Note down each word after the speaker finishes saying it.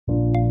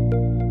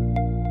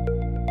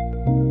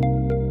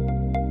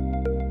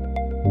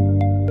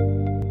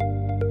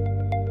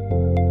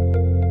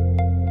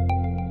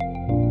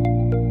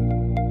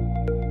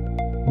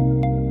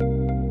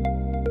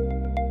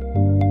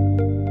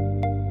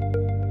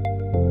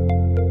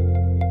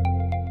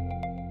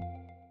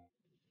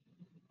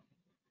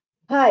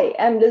Hi,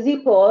 I'm Lizy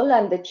Paul.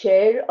 I'm the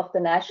chair of the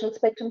National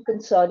Spectrum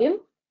Consortium,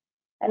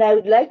 and I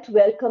would like to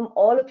welcome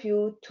all of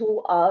you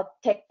to our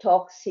Tech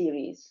Talk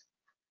series.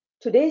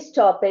 Today's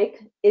topic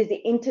is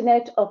the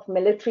Internet of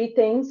Military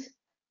Things,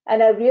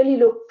 and I really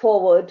look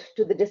forward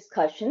to the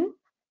discussion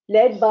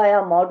led by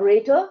our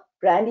moderator,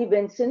 Brandi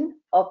Vincent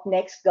of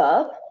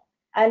NextGov,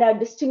 and our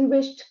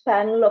distinguished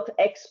panel of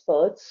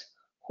experts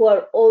who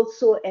are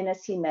also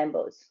NSC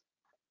members.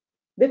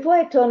 Before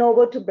I turn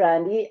over to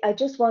Brandi, I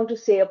just want to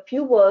say a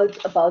few words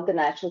about the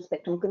National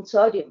Spectrum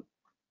Consortium.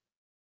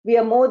 We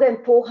are more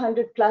than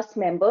 400 plus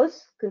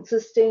members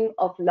consisting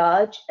of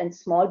large and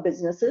small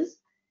businesses,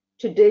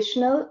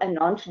 traditional and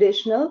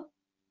non-traditional,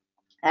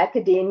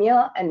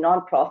 academia and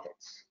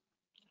nonprofits.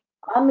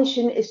 Our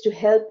mission is to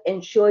help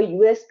ensure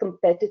US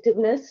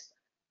competitiveness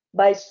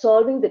by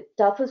solving the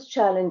toughest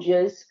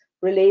challenges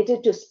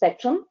related to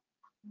spectrum,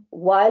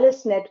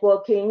 wireless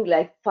networking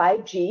like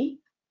 5G,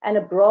 and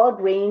a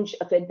broad range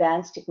of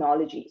advanced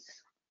technologies.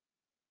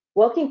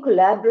 Working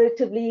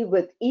collaboratively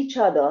with each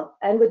other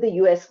and with the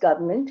US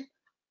government,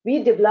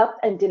 we develop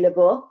and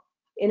deliver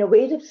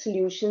innovative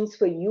solutions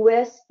for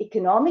US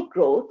economic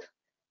growth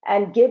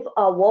and give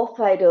our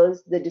warfighters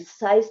the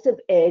decisive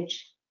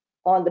edge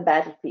on the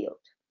battlefield.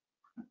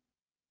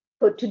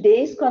 For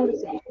today's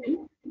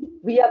conversation,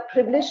 we are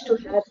privileged to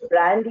have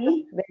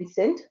Brandi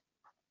Vincent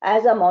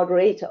as our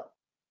moderator.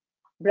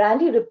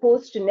 Brandi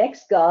reports to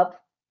NextGov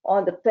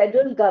on the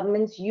federal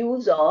government's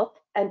use of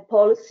and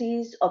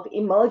policies of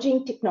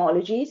emerging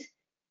technologies,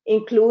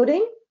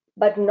 including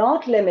but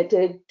not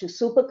limited to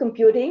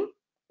supercomputing,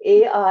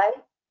 AI,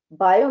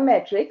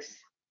 biometrics,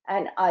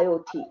 and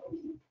IoT.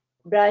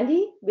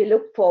 Brandi, we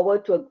look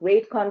forward to a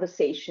great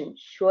conversation.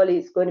 Surely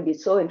it's going to be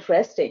so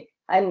interesting.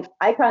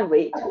 I can't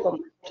wait.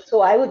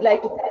 So I would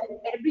like to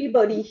thank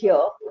everybody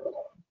here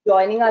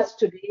joining us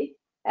today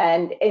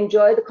and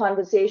enjoy the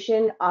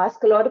conversation,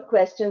 ask a lot of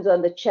questions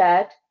on the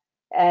chat,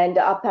 and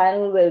our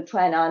panel will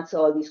try and answer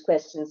all these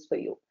questions for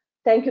you.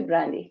 Thank you,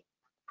 Brandi.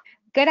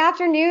 Good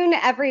afternoon,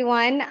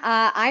 everyone.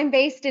 I'm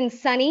based in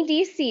sunny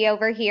DC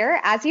over here.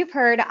 As you've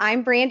heard,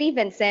 I'm Brandi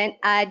Vincent,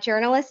 a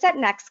journalist at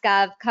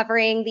NextGov,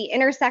 covering the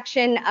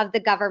intersection of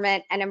the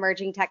government and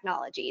emerging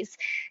technologies.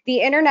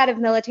 The Internet of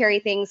Military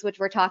Things, which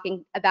we're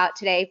talking about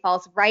today,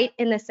 falls right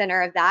in the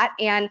center of that,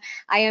 and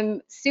I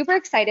am super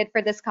excited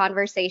for this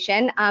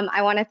conversation.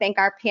 I want to thank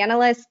our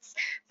panelists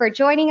for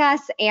joining us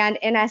and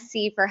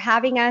NSC for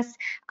having us.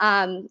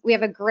 We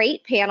have a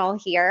great panel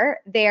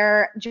here.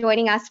 They're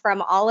joining us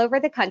from all over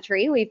the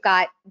country. We've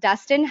got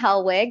Dustan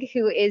Hellwig,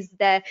 who is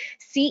the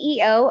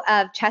CEO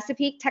of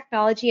Chesapeake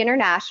Technology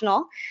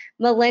International,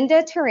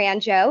 Melinda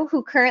Tourangeau,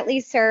 who currently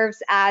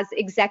serves as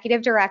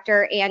Executive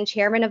Director and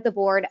Chairman of the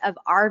Board of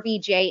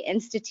RVJ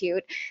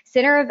Institute,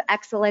 Center of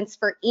Excellence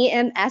for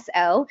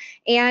EMSO,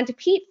 and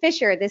Pete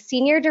Fischer, the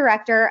Senior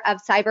Director of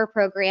Cyber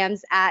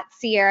Programs at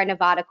Sierra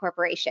Nevada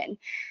Corporation.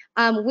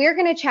 We're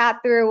going to chat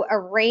through a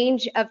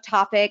range of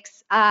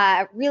topics,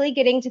 really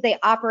getting to the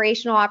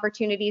operational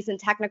opportunities and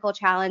technical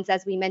challenges,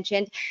 as we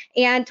mentioned.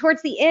 And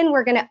towards the end,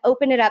 we're going to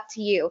open it up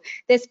to you.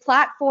 This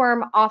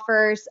platform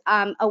offers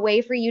a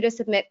way for you to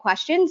submit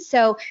questions.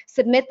 So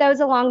submit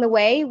those along the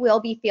way. We'll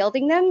be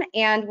fielding them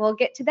and we'll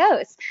get to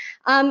those.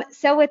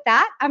 So with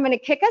that, I'm going to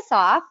kick us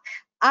off.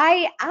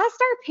 I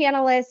asked our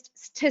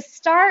panelists to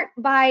start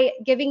by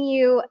giving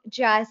you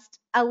just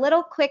a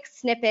little quick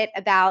snippet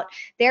about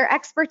their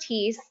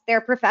expertise,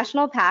 their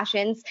professional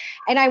passions,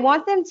 and I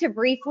want them to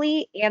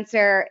briefly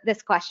answer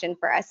this question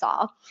for us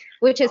all,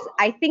 which is,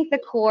 I think, the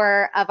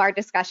core of our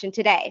discussion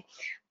today.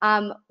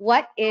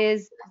 What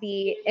is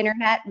the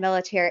Internet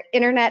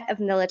of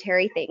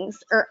Military Things,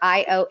 or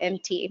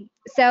IOMT?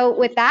 So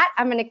with that,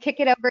 I'm going to kick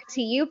it over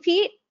to you,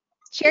 Pete.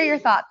 Share your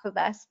thoughts with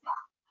us.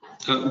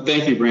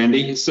 Thank you,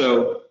 Brandi.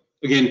 So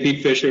again,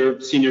 Pete Fischer,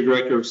 Senior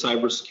Director of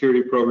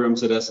Cybersecurity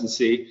Programs at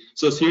SNC.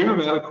 So Sierra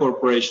Nevada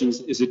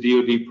Corporations is a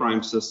DoD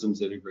prime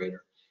systems integrator.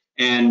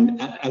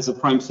 And as a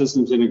prime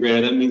systems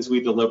integrator, that means we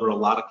deliver a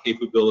lot of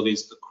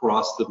capabilities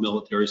across the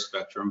military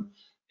spectrum,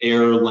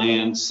 air,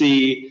 land,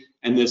 sea,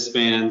 and this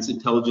spans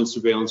intelligence,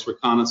 surveillance,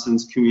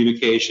 reconnaissance,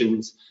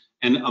 communications,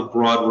 and a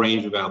broad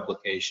range of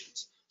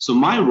applications. So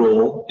my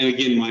role, and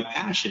again, my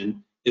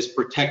passion, is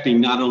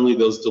protecting not only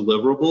those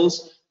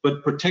deliverables,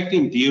 but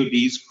protecting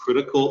DoD's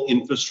critical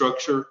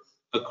infrastructure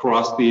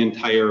across the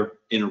entire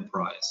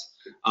enterprise.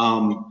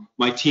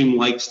 My team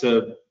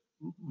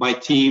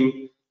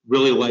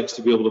really likes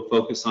to be able to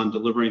focus on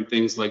delivering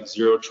things like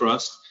zero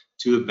trust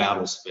to the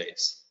battle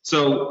space.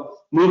 So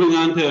moving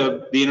on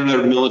to the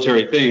Internet of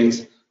Military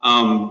Things,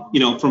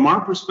 from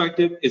our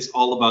perspective, it's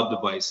all about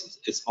devices.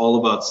 It's all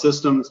about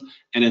systems,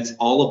 and it's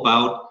all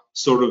about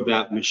sort of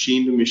that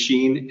machine to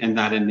machine and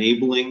that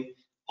enabling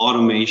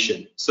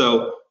automation.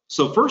 So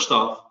first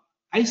off,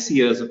 I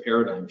see it as a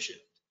paradigm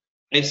shift.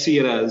 I see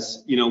it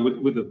as,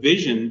 with a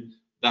vision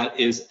that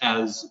is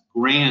as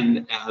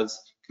grand as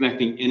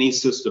connecting any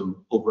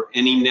system over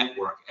any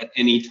network at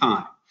any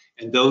time.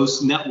 And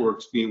those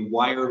networks being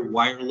wired,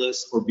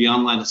 wireless, or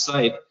beyond line of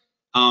sight,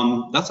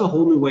 that's a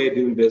whole new way of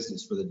doing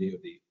business for the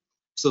DoD.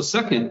 So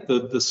second,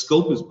 the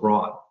scope is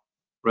broad,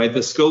 right?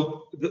 The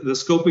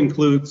scope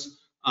includes,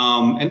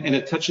 and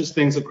it touches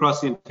things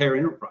across the entire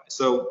enterprise.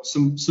 So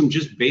some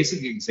just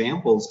basic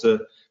examples to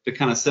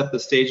kind of set the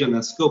stage on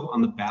that scope.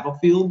 On the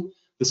battlefield,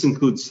 this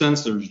includes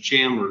sensors,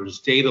 jammers,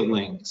 data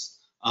links,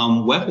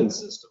 weapon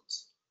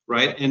systems,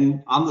 right?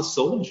 And on the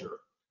soldier,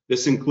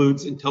 this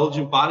includes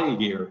intelligent body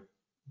gear,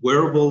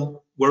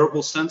 wearable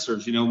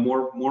sensors, you know,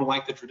 more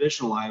like the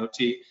traditional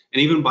IoT,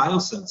 and even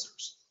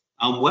biosensors.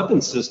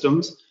 Weapon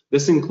systems,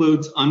 this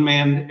includes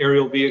unmanned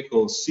aerial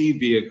vehicles, sea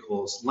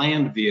vehicles,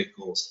 land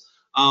vehicles.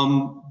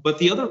 But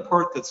the other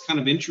part that's kind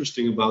of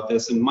interesting about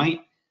this and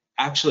might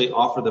actually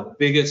offer the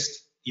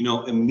biggest, you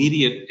know,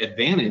 immediate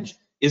advantage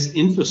is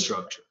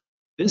infrastructure.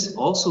 This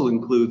also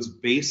includes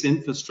base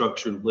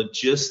infrastructure,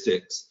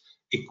 logistics,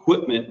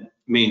 equipment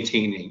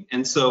maintaining.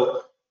 And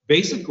so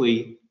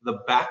basically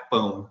the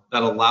backbone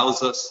that allows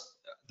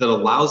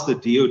the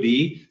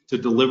DoD to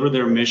deliver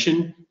their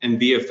mission and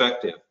be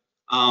effective.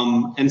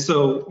 And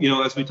so, you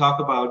know, as we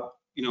talk about,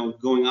 you know,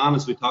 going on,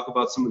 as we talk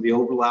about some of the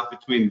overlap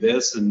between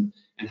this and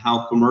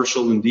how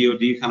commercial and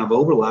DoD kind of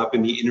overlap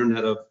in the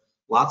Internet of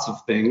lots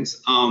of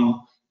things,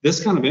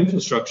 this kind of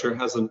infrastructure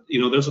has a, you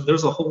know,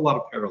 there's a whole lot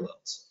of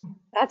parallels.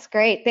 That's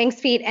great. Thanks,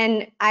 Pete.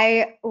 And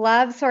I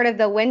love sort of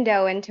the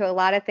window into a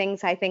lot of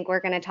things I think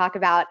we're going to talk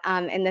about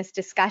in this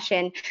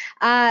discussion.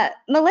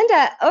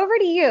 Melinda, over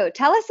to you.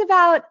 Tell us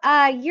about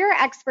your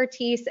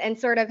expertise and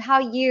sort of how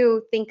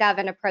you think of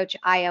and approach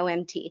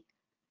IOMT.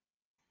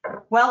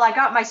 Well, I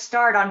got my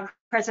start on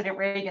President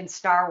Reagan's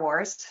Star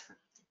Wars,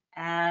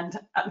 and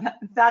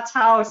that's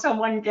how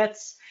someone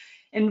gets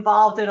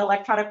involved in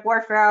electronic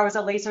warfare. I was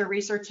a laser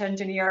research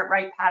engineer at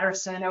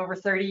Wright-Patterson over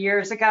 30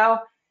 years ago,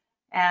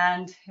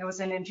 and it was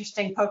an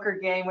interesting poker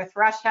game with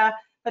Russia,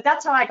 but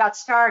that's how I got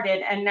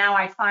started. And now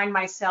I find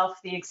myself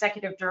the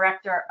executive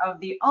director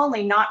of the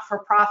only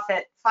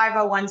not-for-profit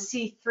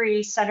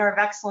 501c3 Center of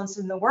Excellence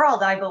in the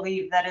world, I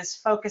believe, that is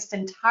focused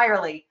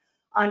entirely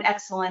on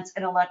excellence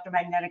in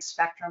electromagnetic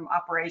spectrum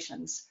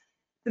operations.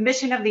 The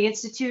mission of the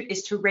Institute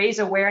is to raise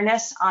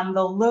awareness on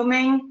the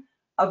looming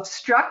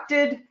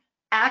obstructed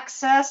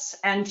access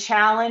and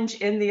challenge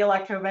in the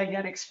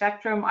electromagnetic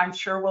spectrum. I'm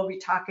sure we'll be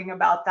talking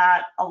about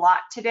that a lot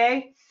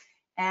today.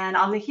 And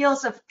on the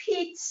heels of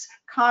Pete's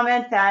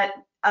comment that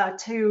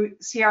to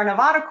Sierra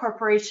Nevada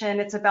Corporation,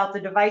 it's about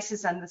the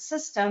devices and the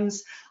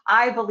systems,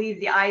 I believe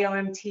the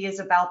IOMT is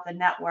about the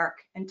network,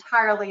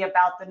 entirely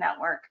about the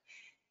network.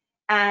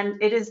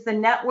 And it is the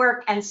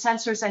network and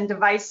sensors and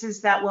devices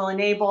that will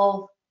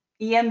enable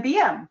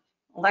EMBM,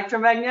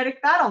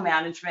 electromagnetic battle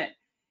management.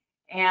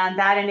 And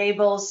that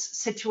enables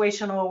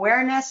situational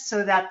awareness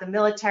so that the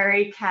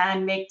military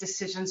can make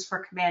decisions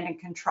for command and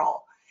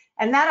control.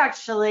 And that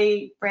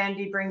actually,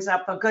 Brandi brings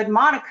up a good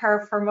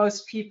moniker for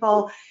most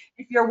people.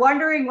 If you're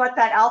wondering what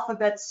that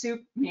alphabet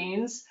soup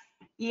means,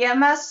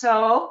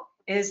 EMSO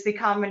is the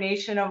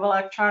combination of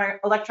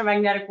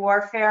electromagnetic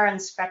warfare and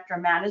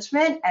spectrum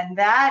management, and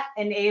that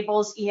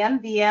enables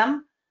EMBM,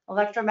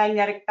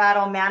 electromagnetic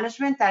battle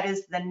management, that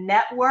is the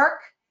network,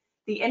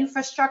 the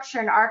infrastructure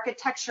and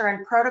architecture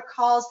and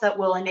protocols that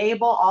will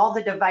enable all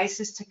the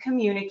devices to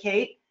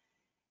communicate.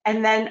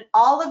 And then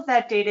all of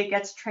that data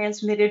gets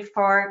transmitted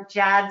for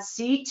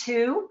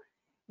JADC2,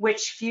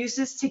 which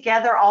fuses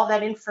together all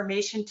that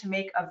information to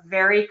make a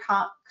very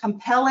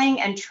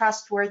compelling and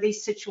trustworthy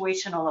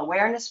situational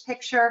awareness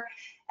picture.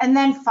 And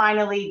then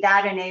finally,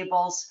 that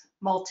enables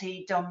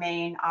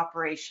multi-domain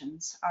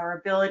operations, our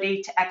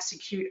ability to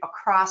execute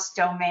across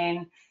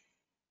domain,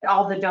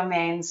 all the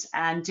domains,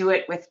 and do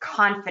it with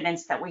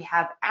confidence that we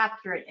have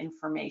accurate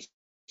information.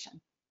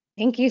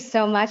 Thank you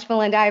so much,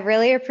 Melinda. I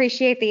really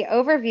appreciate the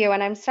overview,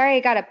 and I'm sorry I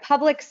got a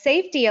public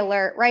safety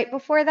alert right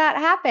before that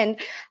happened.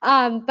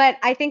 But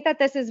I think that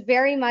this is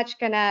very much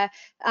going to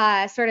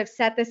sort of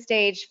set the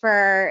stage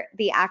for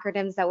the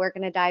acronyms that we're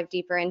going to dive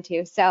deeper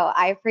into. So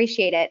I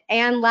appreciate it.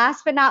 And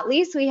last but not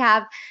least, we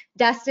have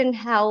Dustan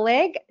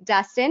Hellwig.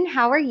 Dustan,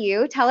 how are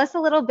you? Tell us a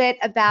little bit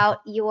about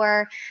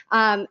your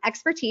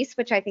expertise,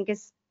 which I think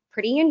is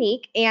pretty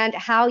unique, and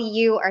how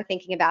you are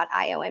thinking about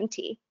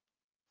IOMT.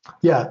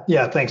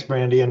 Yeah, thanks,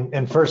 Brandi.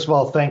 And first of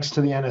all, thanks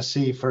to the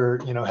NSC for,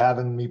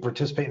 having me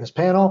participate in this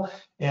panel,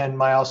 and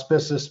my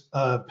auspicious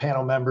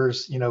panel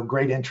members,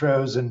 great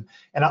intros, and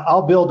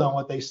I'll build on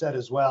what they said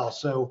as well.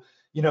 So,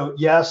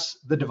 yes,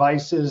 the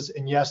devices,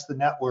 and yes, the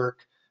network,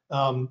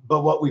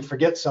 but what we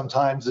forget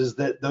sometimes is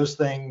that those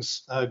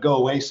things go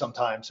away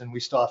sometimes, and we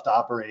still have to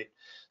operate.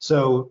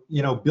 So,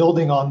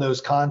 building on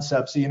those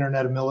concepts, the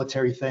Internet of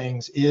Military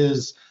Things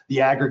is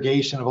the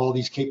aggregation of all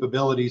these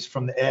capabilities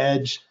from the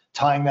edge,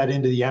 tying that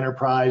into the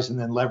enterprise, and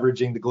then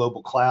leveraging the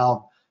global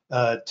cloud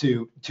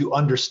to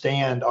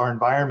understand our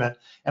environment.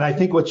 And I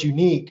think what's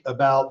unique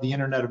about the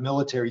Internet of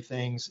Military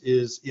Things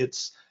is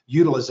its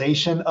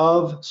utilization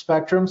of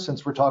spectrum,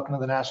 since we're talking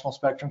to the National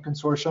Spectrum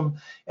Consortium,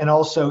 and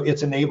also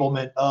its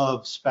enablement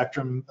of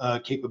spectrum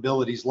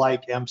capabilities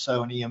like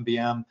EMSO and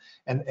EMBM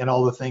and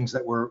all the things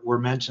that were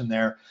mentioned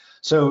there.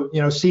 So,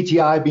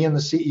 CTI, being the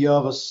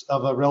CEO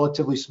of a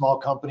relatively small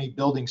company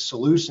building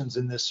solutions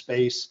in this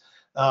space,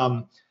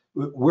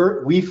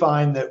 We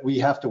find that we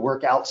have to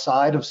work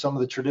outside of some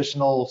of the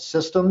traditional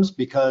systems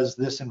because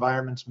this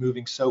environment's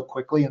moving so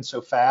quickly and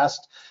so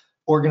fast.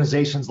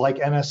 Organizations like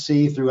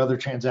NSC, through other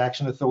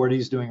transaction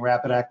authorities doing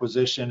rapid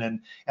acquisition, and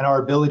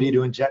our ability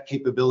to inject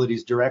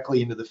capabilities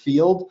directly into the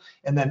field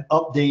and then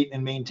update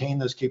and maintain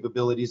those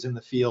capabilities in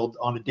the field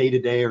on a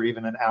day-to-day or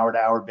even an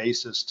hour-to-hour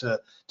basis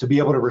to be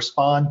able to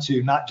respond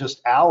to not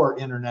just our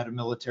Internet of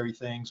Military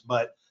Things,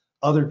 but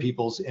other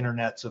people's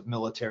internets of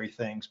military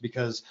things,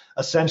 because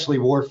essentially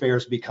warfare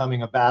is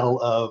becoming a battle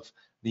of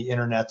the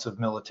internets of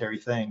military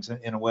things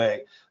in a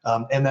way.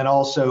 And then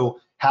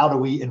also, how do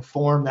we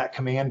inform that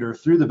commander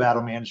through the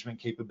battle management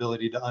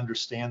capability to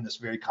understand this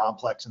very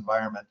complex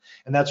environment?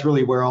 And that's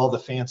really where all the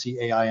fancy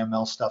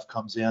AI/ML stuff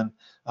comes in.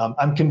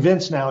 I'm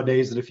convinced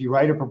nowadays that if you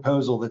write a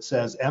proposal that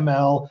says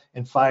ML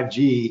and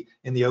 5G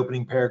in the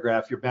opening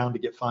paragraph, you're bound to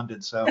get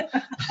funded. So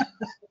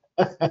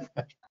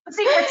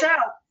Secret's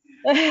out.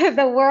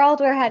 The world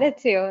we're headed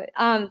to.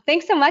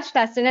 Thanks so much,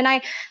 Dustan. And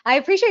I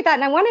appreciate that.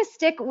 And I want to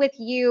stick with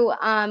you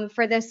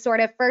for this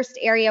sort of first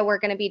area we're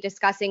going to be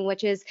discussing,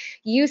 which is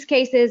use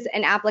cases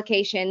and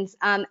applications.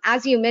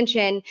 As you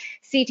mentioned,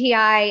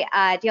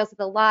 CTI deals with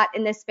a lot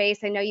in this space.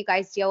 I know you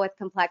guys deal with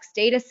complex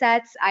data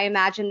sets. I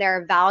imagine there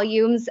are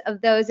volumes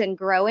of those and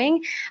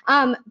growing.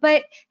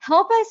 But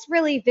help us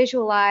really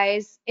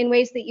visualize in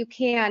ways that you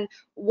can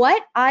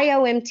what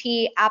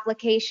IOMT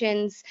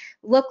applications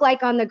look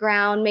like on the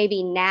ground,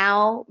 maybe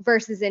now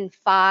versus in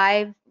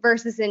 5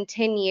 versus in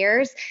 10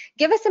 years.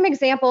 Give us some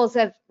examples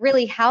of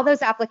really how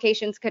those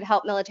applications could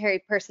help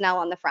military personnel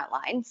on the front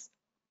lines.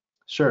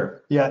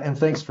 Sure. Yeah, and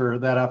thanks for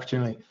that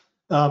opportunity.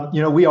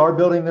 We are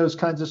building those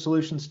kinds of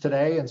solutions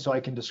today, and so I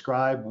can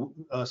describe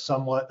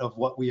somewhat of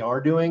what we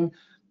are doing.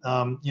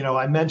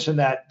 I mentioned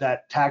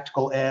that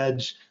tactical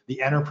edge, the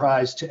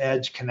enterprise to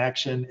edge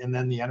connection, and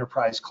then the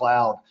enterprise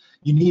cloud.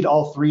 You need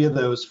all three of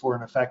those for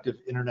an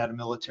effective Internet of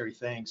Military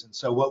Things. And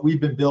so what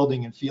we've been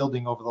building and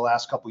fielding over the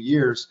last couple of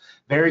years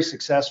very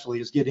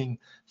successfully is getting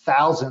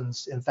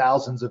thousands and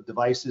thousands of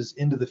devices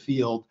into the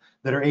field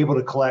that are able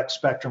to collect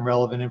spectrum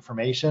relevant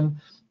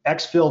information,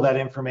 exfil that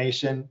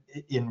information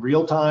in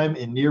real time,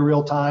 in near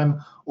real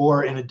time,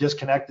 or in a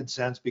disconnected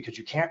sense because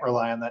you can't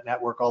rely on that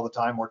network all the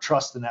time or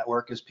trust the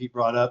network, as Pete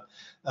brought up.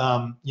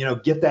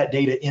 Get that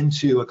data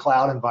into a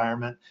cloud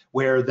environment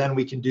where then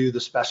we can do the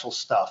special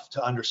stuff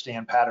to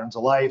understand patterns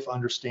of life,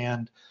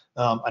 understand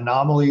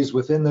anomalies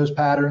within those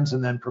patterns,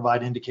 and then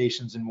provide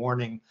indications and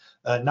warning,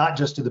 not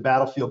just to the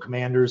battlefield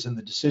commanders and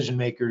the decision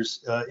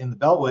makers in the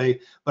Beltway,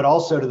 but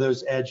also to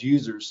those edge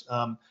users.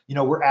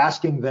 We're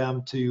asking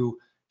them to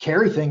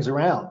carry things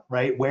around,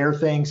 right? Wear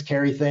things,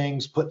 carry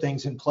things, put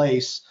things in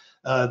place.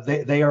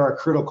 They are a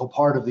critical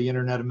part of the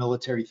Internet of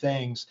Military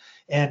Things,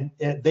 and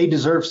they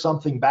deserve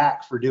something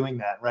back for doing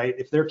that, right?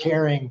 If they're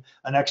carrying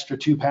an extra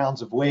 2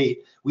 pounds of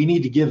weight, we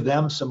need to give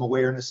them some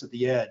awareness at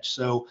the edge.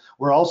 So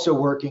we're also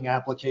working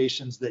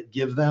applications that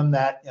give them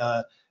that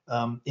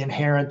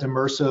inherent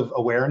immersive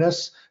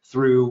awareness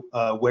through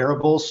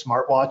wearables,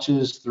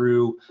 smartwatches,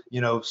 through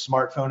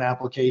smartphone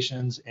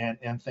applications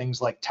and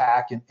things like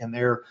TAC and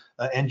their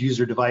end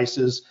user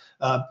devices,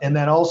 and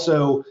then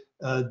also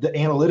the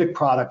analytic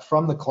product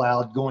from the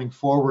cloud going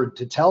forward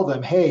to tell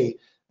them, hey,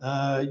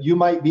 you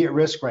might be at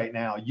risk right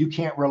now. You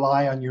can't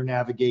rely on your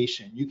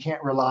navigation. You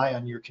can't rely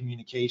on your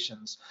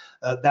communications.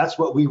 That's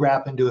what we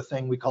wrap into a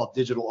thing we call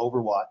digital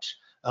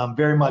overwatch.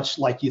 Very much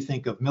like you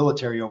think of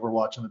military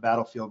overwatch on the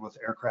battlefield with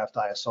aircraft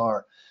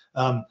ISR.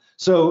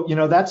 So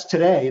that's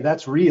today,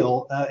 that's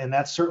real, and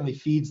that certainly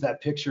feeds that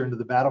picture into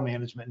the battle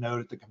management node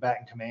at the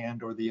combatant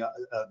command or the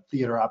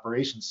theater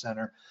operations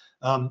center.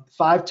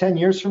 5-10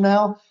 years from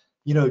now,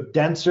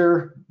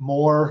 denser,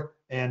 more,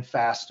 and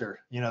faster.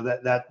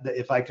 That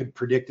if I could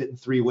predict it in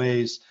 3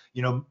 ways,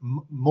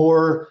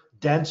 more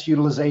dense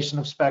utilization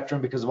of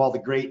spectrum because of all the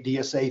great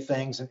DSA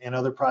things and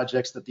other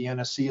projects that the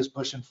NSC is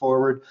pushing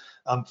forward.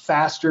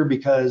 Faster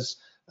because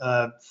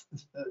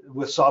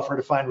with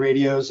software-defined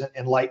radios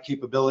and light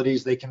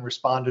capabilities, they can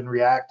respond and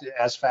react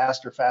as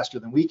fast or faster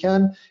than we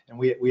can, and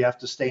we have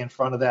to stay in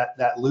front of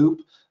that loop.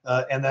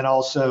 And then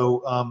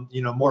also,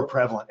 more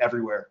prevalent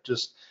everywhere,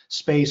 just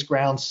space,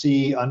 ground,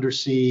 sea,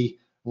 undersea,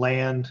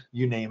 land,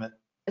 you name it.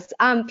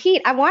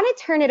 Pete, I want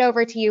to turn it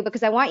over to you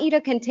because I want you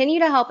to continue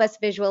to help us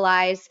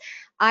visualize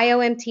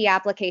IOMT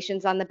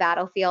applications on the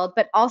battlefield,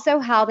 but also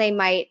how they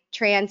might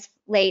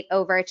translate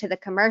over to the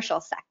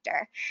commercial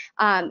sector.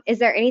 Is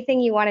there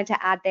anything you wanted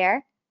to add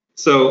there?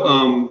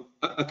 So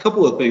a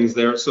couple of things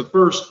there. So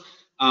first,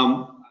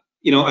 I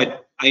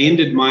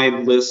ended my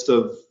list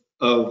of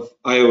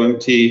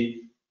IOMT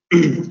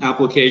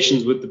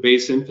applications with the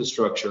base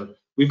infrastructure.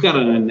 We've got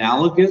an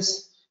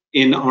analogous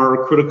in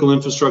our critical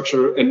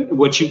infrastructure and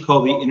what you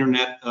call the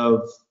Internet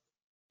of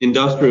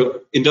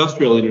industrial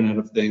Internet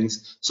of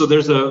Things. So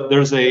there's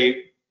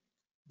a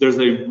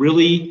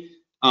really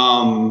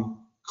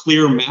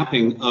clear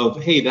mapping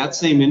of, hey, that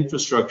same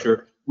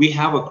infrastructure we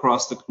have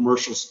across the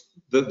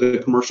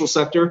commercial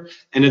sector,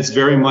 and it's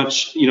very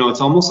much,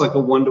 it's almost like a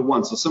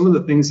one-to-one. So some of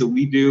the things that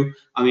we do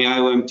on the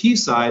IOMT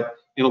side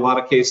in a lot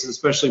of cases,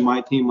 especially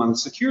my team on the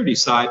security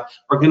side,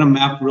 are going to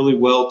map really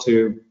well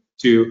to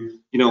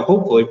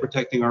hopefully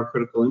protecting our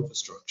critical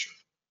infrastructure.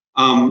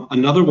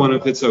 Another one,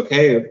 if it's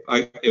okay,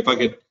 if I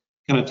could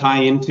kind of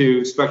tie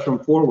into Spectrum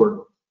Forward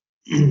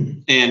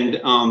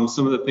and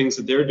some of the things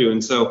that they're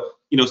doing. So,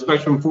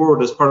 Spectrum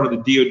Forward is part of the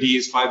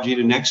DoD's 5G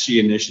to NextG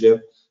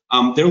initiative.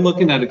 They're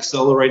looking at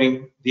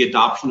accelerating the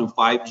adoption of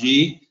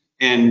 5G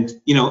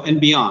and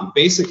beyond.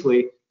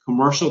 Basically,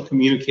 commercial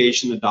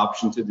communication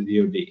adoption to the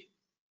DoD.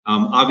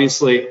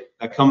 Obviously,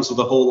 that comes with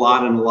a whole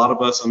lot, and a lot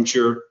of us, I'm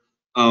sure,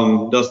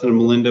 Dustan and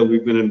Melinda,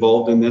 we've been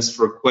involved in this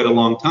for quite a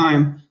long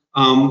time.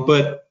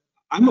 But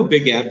I'm a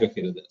big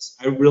advocate of this.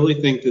 I really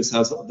think this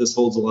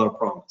holds a lot of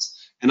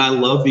promise, and I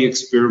love the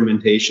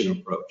experimentation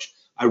approach.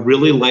 I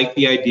really like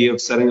the idea of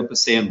setting up a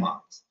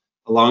sandbox,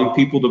 allowing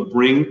people to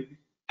bring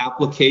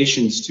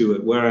applications to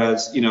it.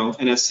 Whereas,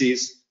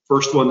 NSC's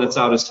first one that's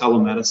out is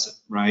telemedicine,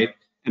 right?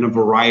 And a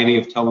variety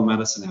of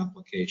telemedicine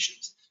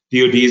applications.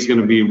 DoD is going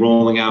to be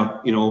rolling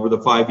out, over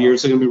the 5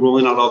 years, they're going to be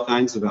rolling out all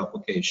kinds of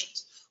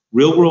applications.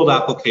 Real world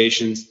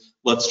applications,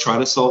 let's try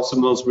to solve some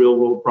of those real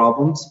world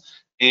problems.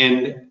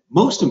 And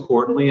most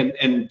importantly,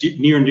 and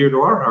near and dear to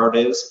our heart,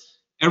 is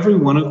every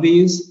one of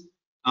these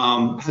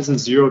has a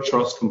zero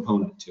trust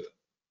component to it.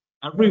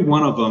 Every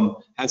one of them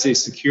has a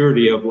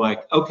security of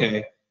like,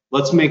 okay,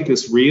 let's make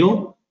this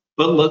real,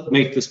 but let's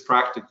make this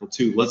practical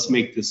too. Let's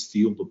make this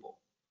fieldable.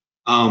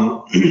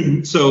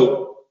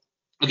 So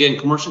again,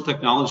 commercial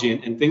technology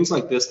and things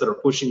like this that are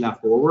pushing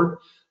that forward,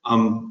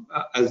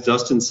 as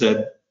Dustan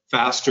said,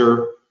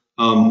 faster,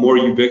 more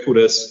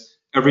ubiquitous,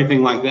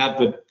 everything like that.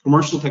 But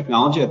commercial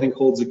technology, I think,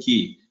 holds a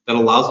key that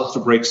allows us to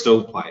break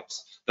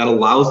stovepipes, that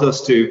allows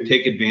us to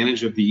take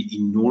advantage of the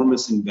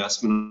enormous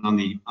investment on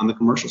the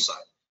commercial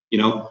side,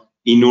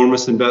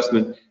 enormous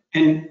investment.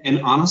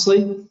 And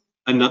honestly,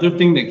 another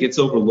thing that gets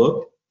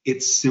overlooked,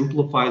 it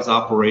simplifies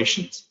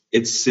operations.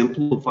 It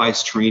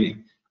simplifies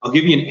training. I'll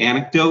give you an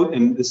anecdote,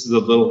 and this is a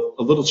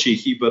little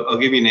cheeky, but I'll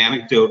give you an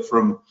anecdote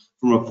from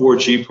a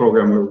 4G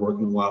program we were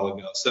working a while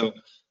ago. So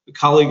a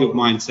colleague of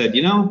mine said,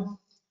 when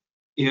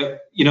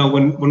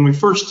we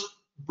first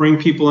bring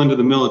people into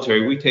the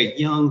military, we take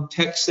young,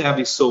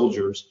 tech-savvy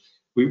soldiers,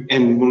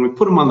 and when we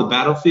put them on the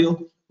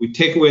battlefield, we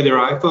take away their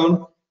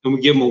iPhone and we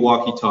give them a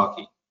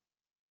walkie-talkie.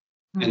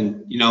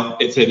 And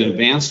it's an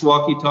advanced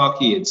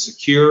walkie-talkie, it's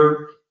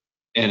secure,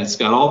 and it's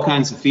got all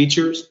kinds of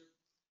features.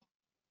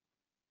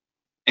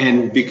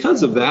 And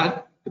because of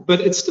that, but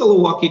it's still a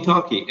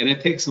walkie-talkie, and it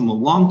takes them a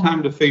long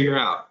time to figure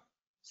out.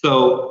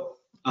 So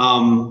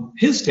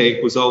his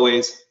take was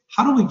always,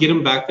 how do we get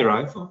them back their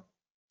iPhone?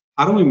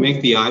 How do we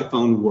make the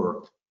iPhone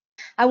work?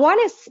 I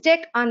want to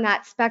stick on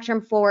that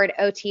Spectrum Forward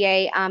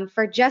OTA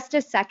for just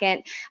a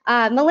second.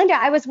 Melinda,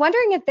 I was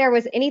wondering if there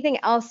was anything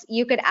else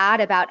you could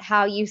add about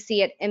how you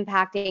see it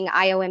impacting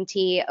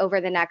IOMT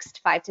over the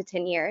next 5 to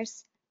 10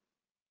 years.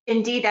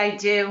 Indeed, I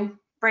do,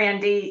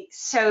 Brandi.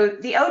 So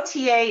the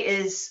OTA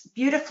is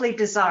beautifully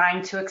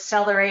designed to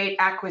accelerate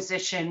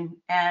acquisition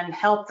and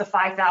help the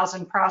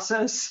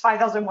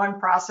 5001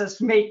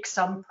 process make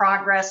some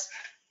progress.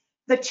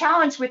 The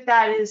challenge with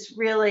that is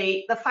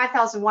really the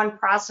 5001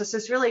 process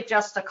is really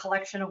just a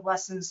collection of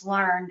lessons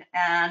learned,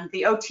 and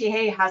the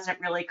OTA hasn't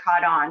really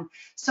caught on.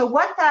 So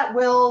what that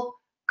will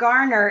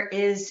garner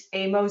is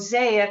a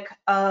mosaic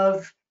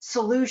of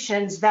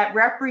solutions that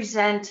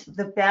represent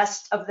the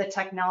best of the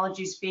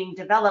technologies being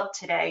developed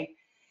today.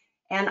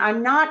 And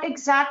I'm not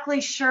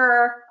exactly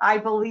sure I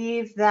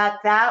believe that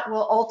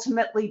will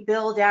ultimately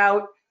build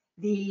out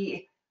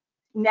the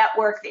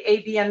network, the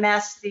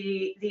ABMS,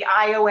 the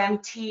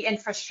IOMT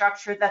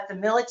infrastructure that the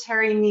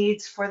military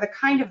needs for the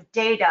kind of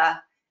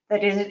data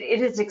that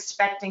it is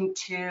expecting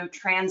to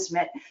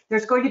transmit.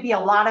 There's going to be a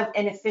lot of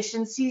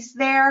inefficiencies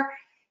there.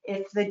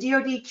 If the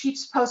DoD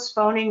keeps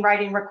postponing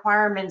writing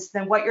requirements,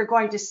 then what you're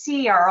going to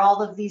see are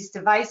all of these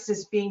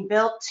devices being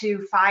built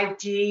to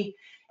 5G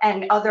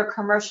and other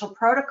commercial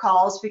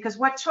protocols, because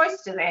what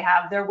choice do they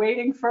have? They're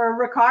waiting for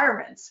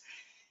requirements.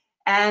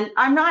 And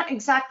I'm not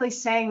exactly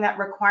saying that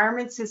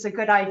requirements is a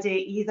good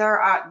idea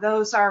either.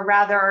 Those are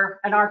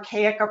rather an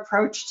archaic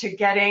approach to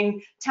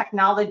getting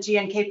technology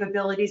and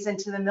capabilities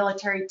into the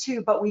military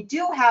too, but we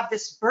do have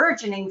this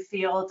burgeoning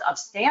field of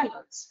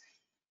standards,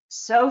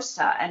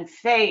 SOSA and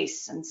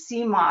FACE and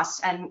CMOS,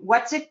 and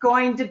what's it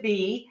going to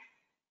be?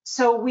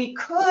 So we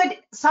could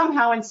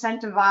somehow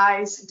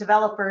incentivize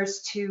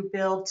developers to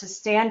build to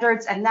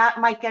standards, and that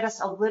might get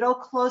us a little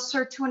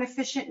closer to an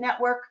efficient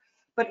network,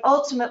 but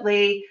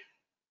ultimately,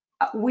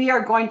 we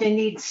are going to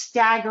need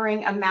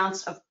staggering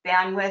amounts of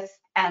bandwidth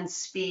and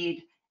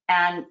speed.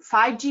 And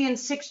 5G and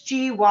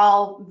 6G,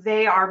 while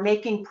they are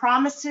making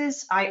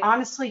promises, I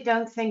honestly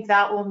don't think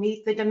that will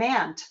meet the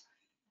demand.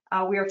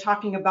 We are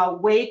talking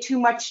about way too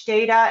much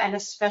data, and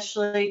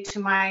especially to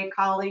my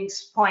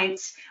colleagues'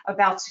 points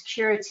about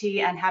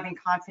security and having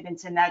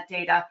confidence in that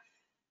data.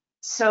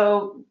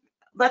 So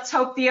let's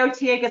hope the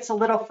OTA gets a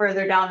little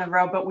further down the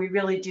road, but we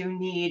really do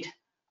need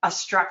a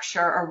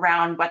structure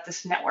around what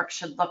this network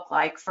should look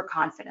like for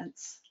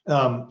confidence.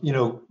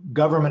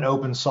 Government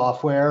open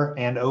software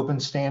and open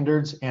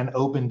standards and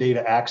open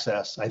data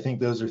access. I think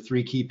those are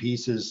three key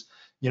pieces.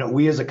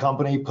 We as a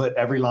company put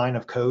every line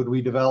of code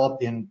we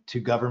develop into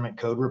government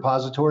code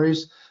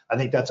repositories. I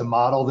think that's a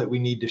model that we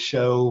need to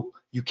show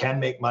you can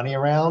make money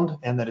around,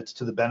 and that it's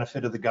to the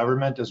benefit of the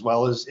government as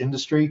well as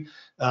industry.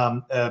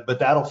 But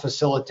that'll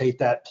facilitate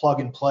that plug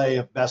and play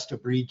of best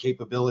of breed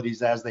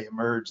capabilities as they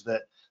emerge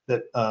that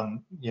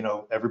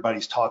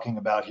everybody's talking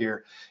about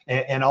here.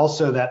 And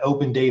also that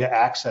open data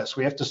access.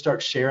 We have to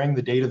start sharing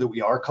the data that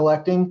we are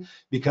collecting,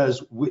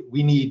 because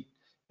we need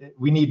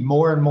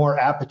more and more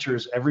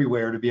apertures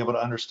everywhere to be able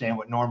to understand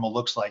what normal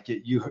looks like.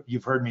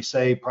 You've heard me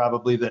say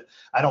probably that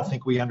I don't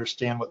think we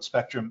understand what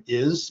spectrum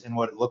is and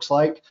what it looks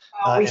like.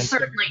 We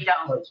certainly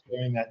don't. Start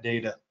sharing that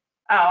data.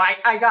 Oh,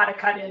 I got to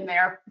cut in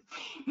there.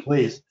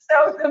 Please.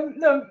 So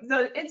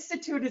the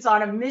Institute is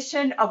on a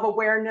mission of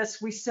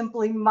awareness. We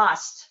simply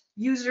must.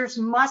 Users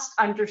must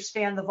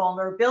understand the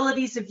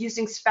vulnerabilities of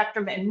using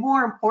spectrum, and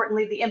more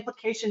importantly, the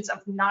implications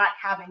of not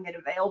having it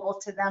available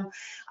to them.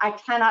 I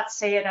cannot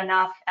say it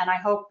enough, and I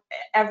hope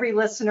every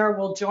listener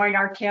will join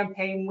our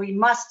campaign. We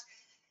must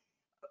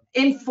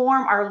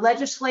inform our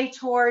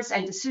legislators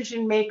and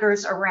decision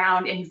makers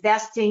around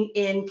investing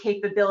in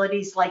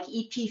capabilities like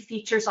EP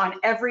features on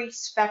every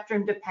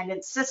spectrum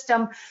dependent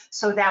system,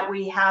 so that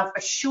we have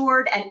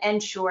assured and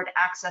ensured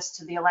access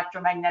to the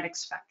electromagnetic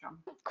spectrum.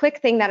 Quick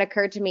thing that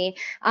occurred to me,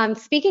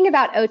 speaking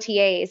about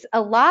OTAs,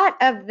 a lot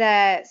of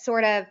the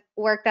sort of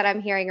work that I'm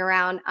hearing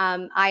around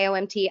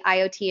IOMT,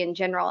 IoT in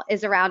general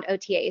is around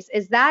OTAs.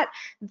 Is that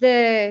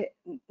the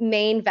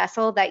main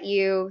vessel that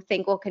you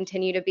think will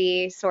continue to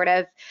be sort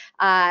of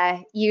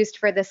used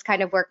for this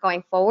kind of work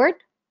going forward?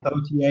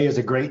 OTA is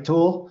a great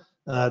tool.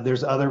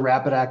 There's other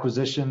rapid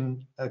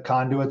acquisition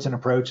conduits and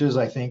approaches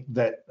I think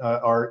that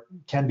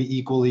can be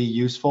equally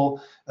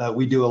useful.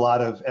 We do a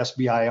lot of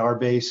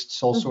SBIR-based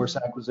sole source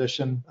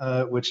acquisition,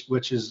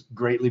 which is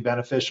greatly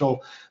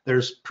beneficial.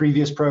 There's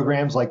previous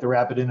programs like the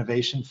Rapid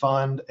Innovation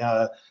Fund,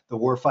 the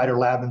Warfighter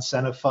Lab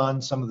Incentive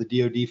Fund. Some of the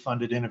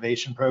DoD-funded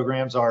innovation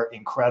programs are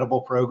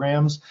incredible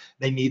programs.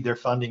 They need their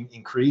funding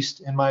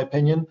increased, in my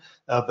opinion.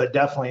 But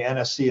definitely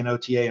NSC and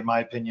OTA, in my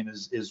opinion,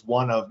 is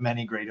one of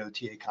many great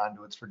OTA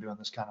conduits for doing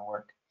this kind of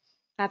work.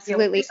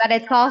 Absolutely, but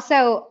it's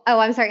also,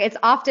 it's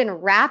often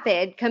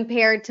rapid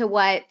compared to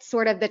what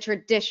sort of the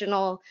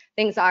traditional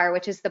things are,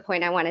 which is the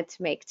point I wanted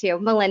to make too.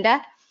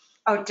 Melinda?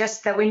 Oh,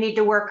 just that we need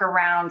to work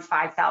around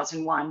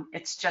 5001.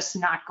 It's just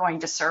not going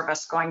to serve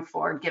us going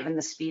forward, given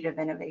the speed of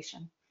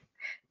innovation.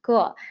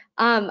 Cool.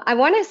 I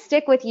want to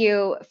stick with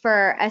you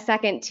for a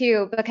second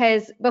too,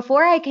 because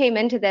before I came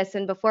into this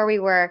and before we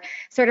were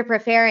sort of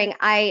preparing,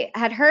 I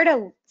had heard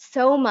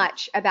so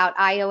much about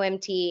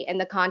IOMT in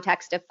the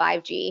context of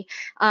 5G,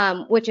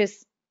 which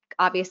is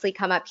obviously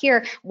come up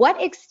here.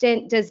 What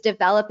extent does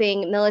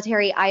developing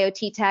military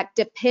IoT tech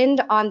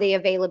depend on the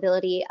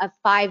availability of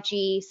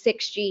 5G,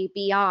 6G,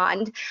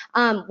 beyond?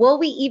 Will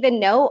we even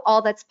know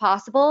all that's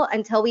possible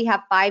until we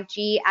have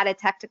 5G at a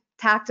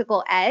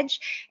tactical edge?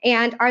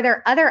 And are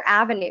there other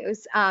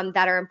avenues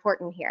that are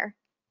important here?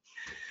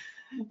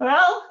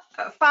 Well,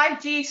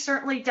 5G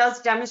certainly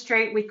does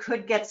demonstrate we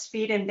could get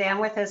speed and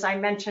bandwidth, as I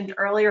mentioned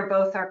earlier.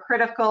 Both are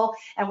critical,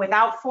 and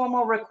without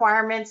formal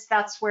requirements,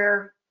 that's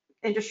where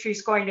industry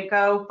is going to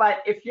go.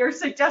 But if you're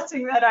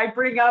suggesting that I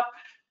bring up,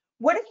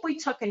 what if we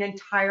took an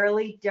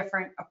entirely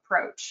different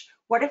approach?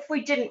 What if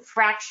we didn't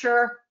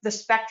fracture the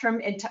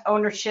spectrum into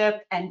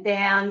ownership and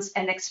bands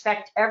and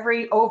expect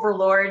every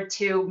overlord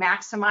to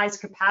maximize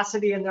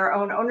capacity in their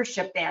own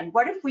ownership band?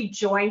 What if we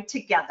joined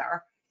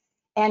together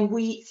and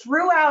we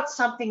threw out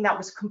something that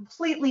was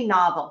completely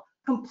novel,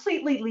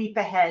 completely leap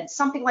ahead,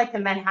 something like the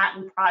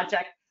Manhattan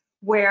Project,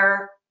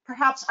 where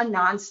perhaps a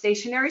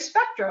non-stationary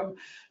spectrum.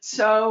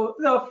 So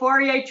the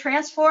Fourier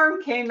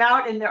transform came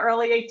out in the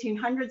early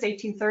 1800s,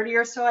 1830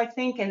 or so, I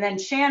think, and then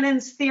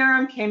Shannon's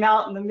theorem came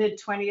out in the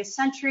mid-20th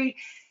century.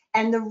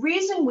 And the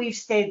reason we've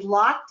stayed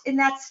locked in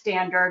that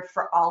standard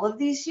for all of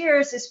these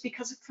years is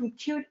because of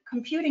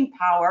computing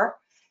power.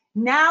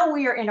 Now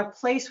we are in a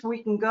place where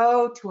we can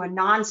go to a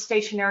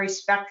non-stationary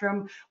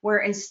spectrum where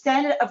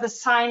instead of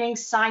assigning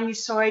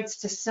sinusoids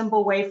to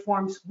symbol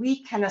waveforms,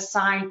 we can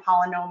assign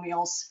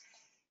polynomials.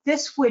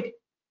 This would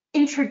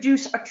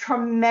introduce a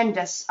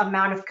tremendous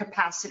amount of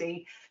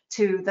capacity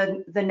to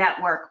the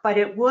network, but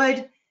it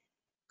would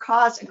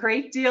cause a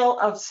great deal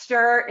of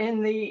stir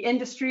in the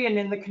industry and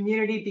in the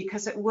community,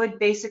 because it would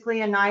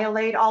basically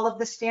annihilate all of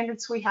the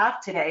standards we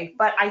have today.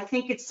 But I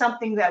think it's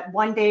something that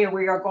one day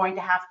we are going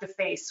to have to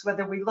face,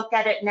 whether we look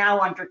at it now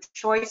under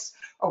choice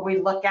or we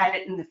look at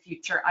it in the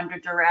future under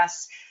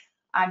duress.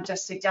 I'm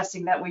just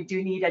suggesting that we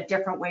do need a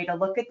different way to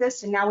look at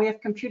this, and now we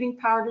have computing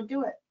power to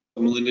do it.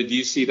 Melinda, do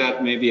you see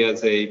that maybe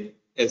as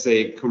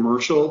a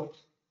commercial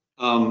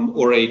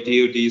or a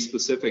DoD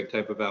specific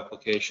type of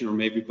application, or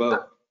maybe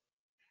both?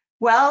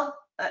 Well,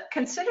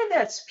 consider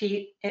this,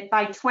 Pete.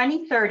 By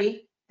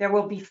 2030, there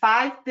will be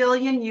 5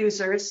 billion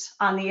users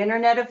on the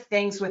Internet of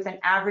Things with an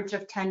average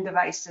of 10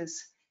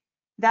 devices.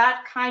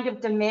 That kind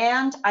of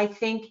demand, I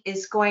think,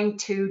 is going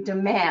to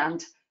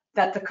demand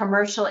that the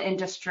commercial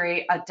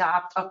industry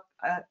adopt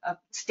a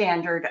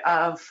standard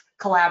of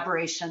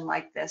collaboration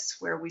like this,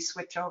 where we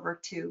switch over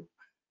to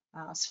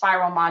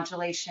spiral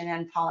modulation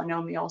and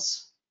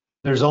polynomials.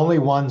 There's only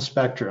one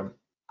spectrum.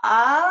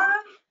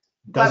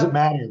 Doesn't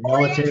matter.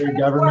 Military,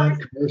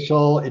 government,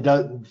 commercial, it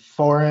doesn't,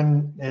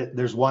 foreign,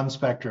 there's one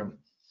spectrum.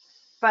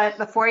 But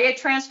the Fourier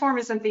transform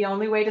isn't the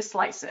only way to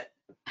slice it.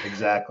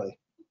 Exactly.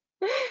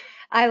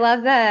 I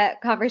love the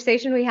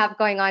conversation we have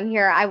going on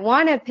here. I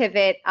want to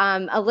pivot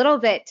a little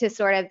bit to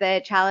sort of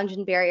the challenge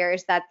and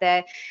barriers that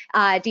the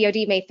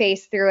DoD may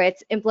face through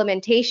its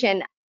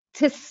implementation.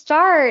 To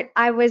start,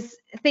 I was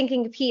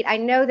thinking, Pete, I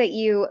know that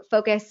you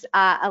focus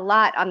a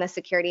lot on the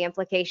security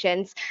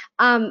implications.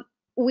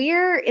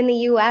 We're in the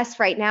US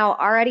right now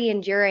already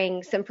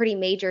enduring some pretty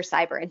major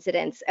cyber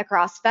incidents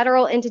across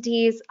federal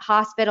entities,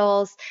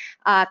 hospitals,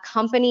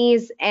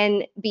 companies,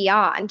 and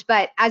beyond.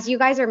 But as you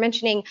guys are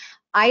mentioning,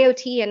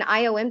 IoT and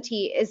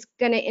IOMT is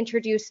going to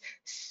introduce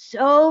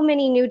so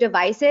many new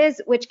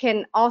devices, which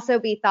can also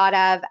be thought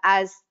of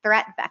as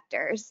threat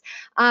vectors.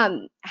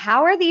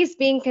 How are these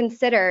being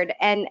considered,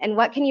 and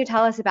what can you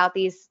tell us about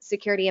these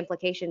security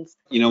implications?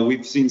 You know,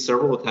 we've seen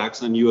several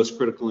attacks on US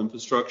critical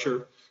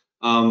infrastructure,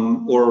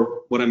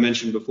 or what I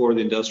mentioned before,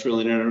 the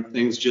industrial Internet of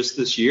Things just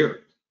this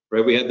year,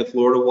 right? We had the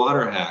Florida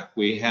water hack,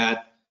 we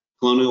had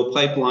Colonial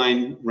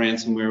Pipeline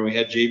ransomware, we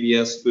had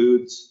JBS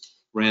Foods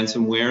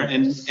ransomware,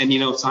 and you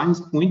know,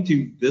 signs point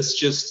to this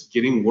just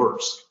getting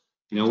worse.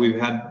 You know,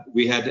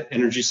 we had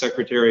Energy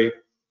Secretary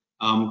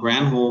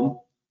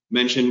Granholm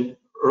mention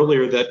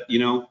earlier that, you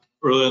know,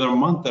 earlier in the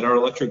month that our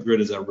electric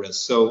grid is at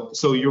risk.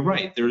 So you're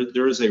right,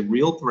 there is a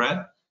real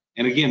threat.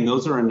 And again,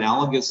 those are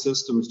analogous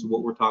systems to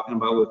what we're talking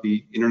about with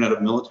the Internet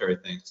of Military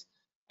Things.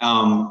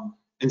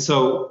 And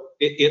so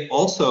it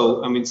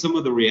also, I mean, some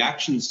of the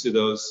reactions to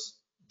those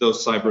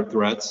cyber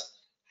threats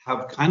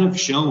have kind of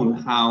shown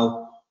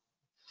how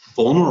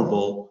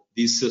vulnerable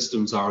these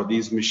systems are,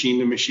 these machine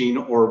to machine,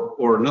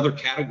 or another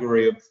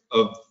category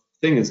of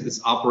thing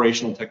is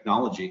operational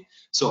technology.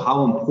 So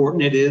how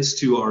important it is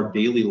to our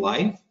daily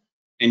life.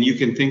 And you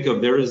can think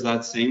of there is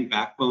that same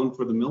backbone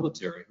for the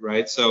military,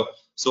 right? So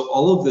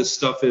all of this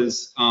stuff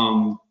is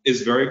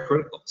very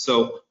critical.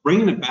 So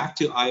bringing it back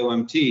to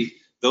IOMT,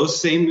 those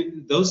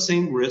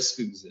same risks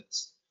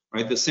exist,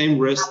 right? The same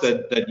risks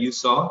that you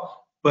saw,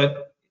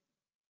 but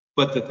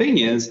the thing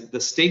is,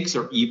 the stakes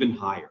are even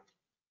higher,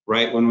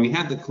 right? When we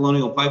had the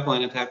Colonial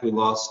Pipeline attack, we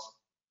lost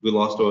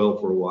oil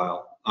for a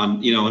while,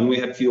 you know, and we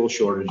had fuel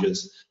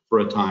shortages for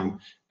a time.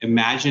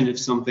 Imagine if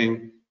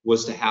something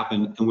was to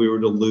happen and we were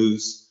to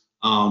lose,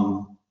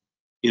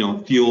 you know,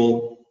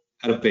 fuel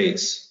at a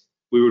base.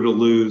 We were to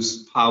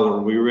lose power.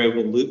 We were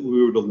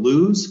to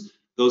lose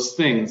those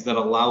things that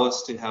allow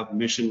us to have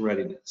mission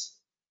readiness.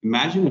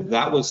 Imagine if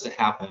that was to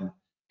happen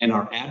and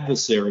our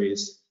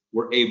adversaries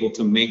were able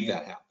to make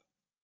that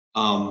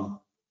happen.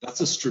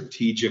 That's a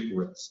strategic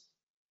risk,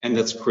 and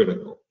that's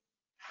critical.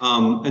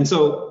 And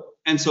so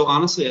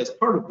honestly, as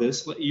part of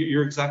this,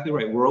 you're exactly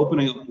right. We're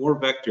opening up more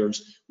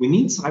vectors. We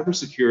need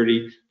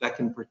cybersecurity that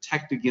can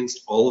protect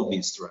against all of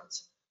these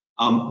threats.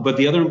 But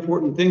the other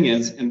important thing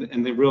is,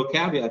 and the real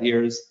caveat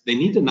here is, they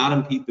need to not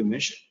impede the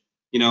mission.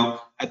 You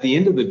know, at the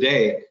end of the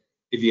day,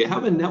 if you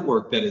have a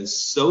network that is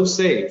so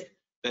safe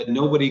that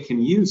nobody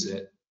can use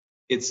it,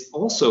 it's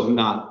also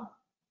not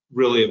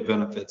really a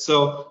benefit.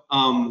 So,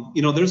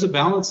 you know, there's a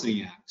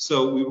balancing act.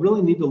 So we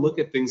really need to look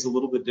at things a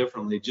little bit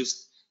differently.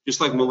 Just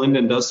like Melinda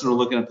and Dustan are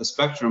looking at the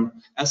spectrum,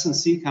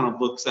 SNC kind of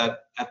looks at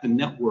the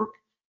network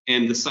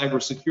and the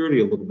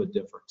cybersecurity a little bit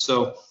different.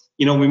 So,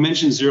 you know, we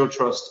mentioned zero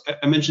trust.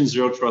 I mentioned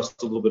zero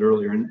trust a little bit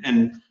earlier,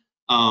 and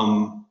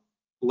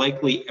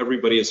likely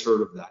everybody has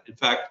heard of that. In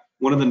fact,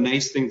 one of the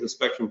nice things that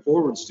Spectrum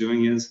Forward's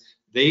doing is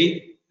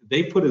they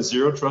put a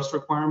zero trust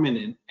requirement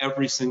in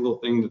every single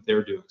thing that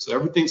they're doing. So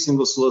everything,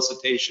 single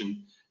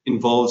solicitation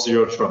involves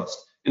zero trust,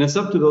 and it's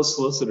up to those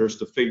solicitors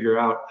to figure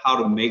out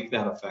how to make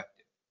that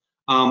effective.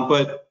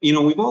 But you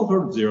know, we've all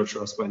heard of zero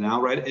trust by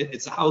now, right?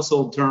 It's a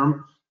household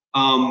term.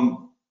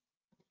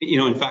 You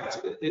know, in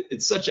fact,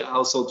 it's such a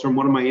household term.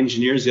 One of my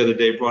engineers the other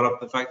day brought up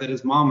the fact that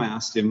his mom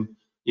asked him,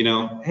 you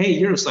know, hey,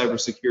 you're a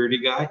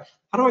cybersecurity guy.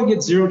 How do I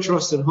get zero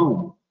trust at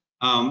home?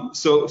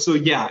 So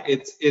yeah,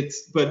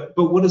 but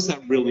what does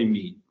that really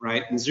mean,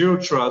 right? And zero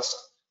trust,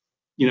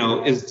 you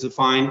know, is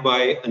defined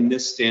by a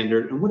NIST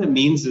standard. And what it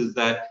means is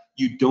that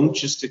you don't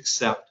just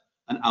accept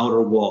an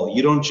outer wall.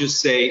 You don't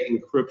just say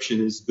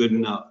encryption is good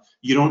enough.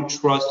 You don't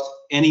trust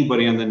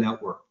anybody on the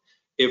network.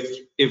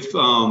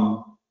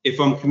 If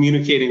I'm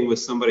communicating with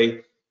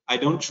somebody, I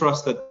don't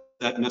trust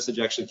that message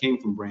actually came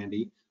from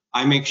Brandi.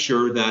 I make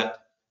sure that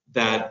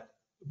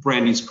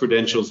Brandi's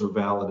credentials are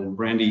valid and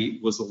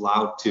Brandi was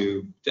allowed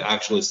to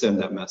actually send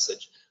that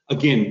message.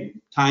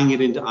 Again, tying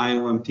it into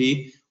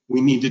IOMT,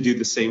 we need to do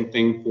the same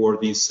thing for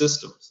these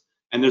systems.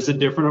 And there's a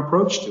different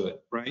approach to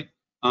it, right?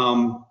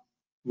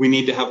 We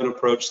need to have an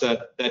approach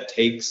that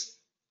takes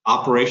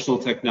operational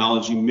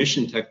technology,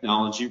 mission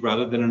technology,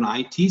 rather than an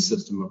IT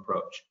system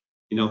approach.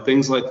 You know,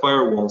 things like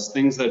firewalls,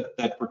 things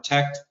that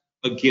protect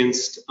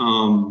against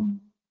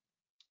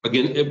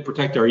Again,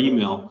 protect our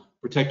email,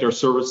 protect our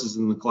services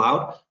in the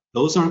cloud.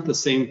 Those aren't the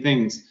same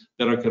things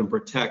that are going to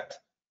protect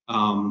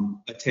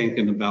a tank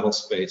in the battle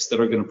space, that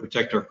are going to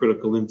protect our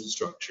critical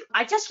infrastructure.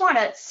 I just want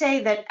to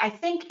say that I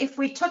think if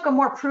we took a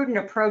more prudent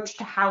approach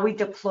to how we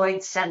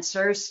deployed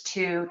sensors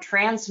to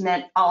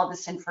transmit all of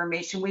this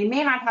information, we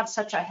may not have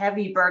such a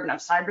heavy burden of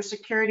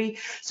cybersecurity.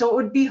 So it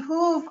would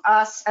behoove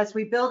us, as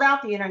we build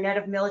out the Internet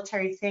of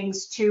Military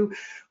Things, to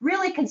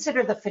really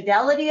consider the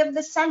fidelity of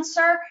the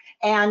sensor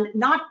and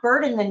not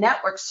burden the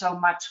network so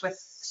much with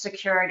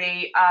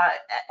security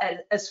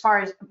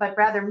but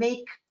rather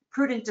make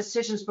prudent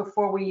decisions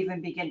before we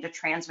even begin to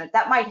transmit.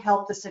 That might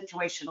help the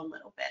situation a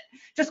little bit,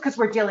 just because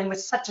we're dealing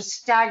with such a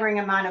staggering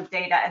amount of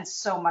data and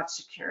so much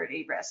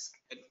security risk.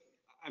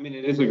 I mean,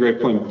 it is a great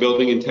point.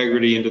 Building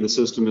integrity into the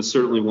system is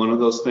certainly one of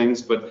those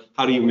things, but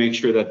how do you make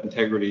sure that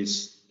integrity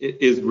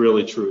is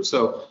really true?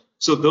 So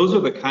those are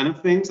the kind of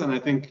things, and I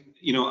think,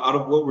 you know, out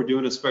of what we're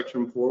doing at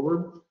Spectrum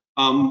Forward,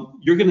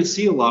 you're going to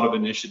see a lot of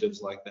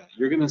initiatives like that.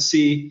 You're going to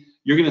see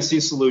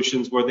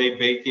solutions where they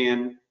bake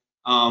in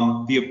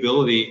the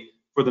ability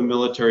for the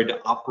military to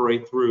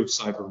operate through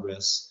cyber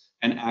risks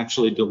and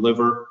actually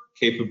deliver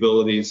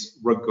capabilities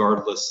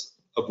regardless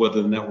of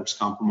whether the network's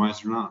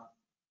compromised or not.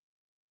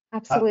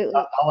 Absolutely.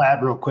 I'll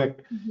add real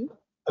quick.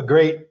 A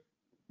great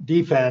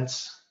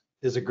defense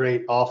is a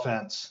great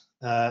offense.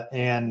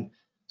 And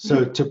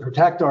so to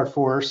protect our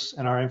force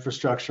and our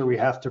infrastructure, we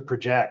have to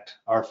project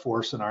our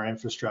force and our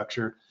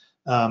infrastructure.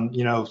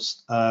 You know,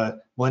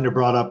 Melinda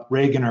brought up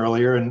Reagan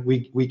earlier, and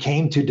we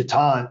came to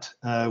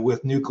detente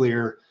with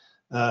nuclear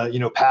you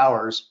know,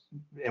 powers,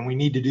 and we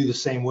need to do the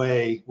same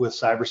way with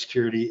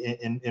cybersecurity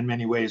in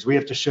many ways. We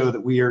have to show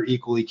that we are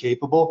equally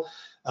capable,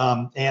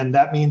 and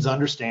that means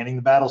understanding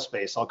the battle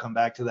space. I'll come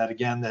back to that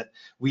again, that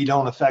we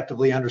don't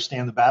effectively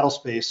understand the battle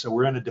space, so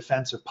we're in a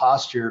defensive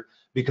posture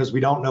because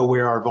we don't know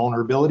where our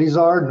vulnerabilities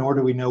are, nor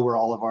do we know where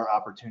all of our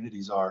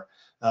opportunities are.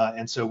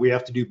 And so we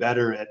have to do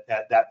better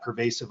at that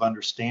pervasive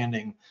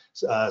understanding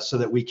so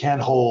that we can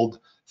hold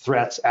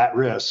threats at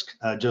risk,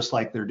 just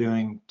like they're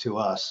doing to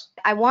us.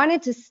 I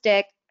wanted to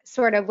stick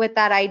sort of with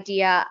that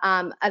idea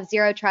of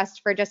zero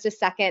trust for just a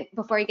second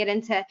before we get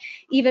into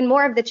even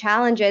more of the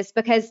challenges,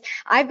 because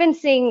I've been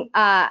seeing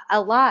a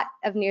lot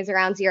of news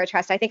around zero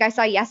trust. I think I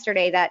saw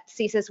yesterday that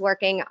CISA is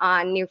working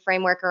on new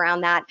framework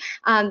around that.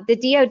 The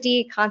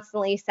DoD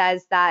constantly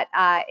says that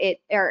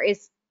it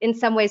is in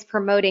some ways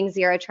promoting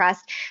zero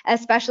trust,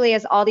 especially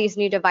as all these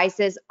new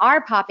devices are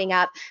popping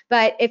up.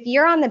 But if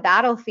you're on the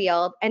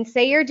battlefield and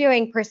say you're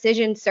doing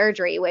precision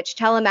surgery, which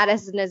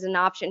telemedicine is an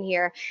option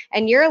here,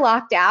 and you're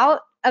locked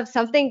out of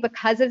something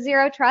because of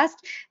zero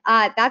trust,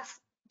 that's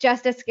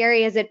just as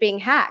scary as it being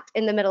hacked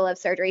in the middle of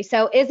surgery.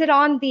 So is it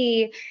on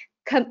the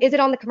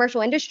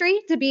commercial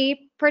industry to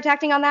be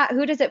protecting on that?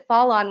 Who does it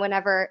fall on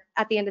whenever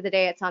at the end of the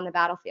day it's on the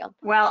battlefield?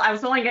 Well, I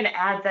was only going to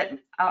add that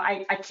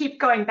I keep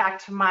going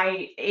back to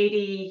my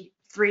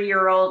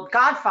 83-year-old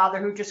godfather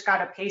who just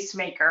got a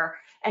pacemaker,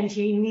 and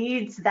he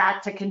needs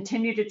that to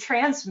continue to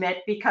transmit,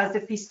 because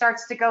if he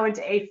starts to go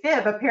into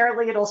AFib,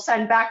 apparently it'll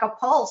send back a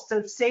pulse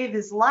to save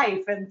his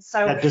life. And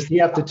so does he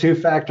have to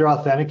two-factor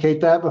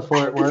authenticate that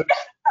before it works?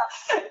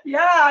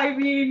 Yeah, I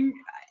mean,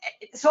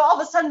 so all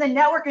of a sudden the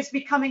network is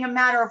becoming a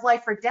matter of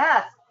life or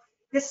death.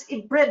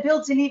 It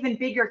builds an even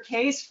bigger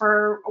case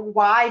for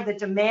why the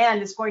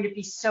demand is going to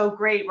be so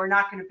great. We're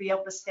not going to be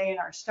able to stay in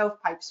our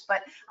stovepipes,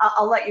 but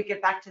I'll let you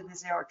get back to the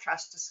zero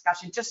trust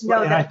discussion. Just know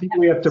that. I think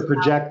we have to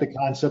project the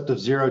concept of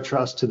zero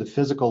trust to the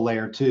physical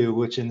layer too,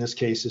 which in this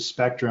case is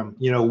spectrum.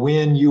 You know,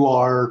 when you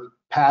are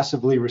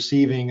passively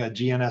receiving a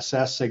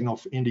GNSS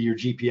signal into your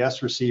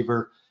GPS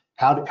receiver,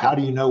 how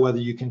do you know whether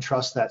you can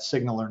trust that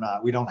signal or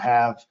not? We don't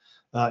have,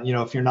 you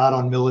know, if you're not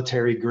on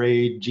military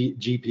grade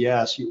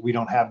GPS, we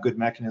don't have good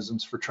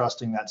mechanisms for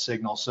trusting that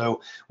signal.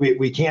 So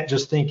we can't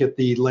just think at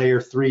the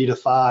layer 3 to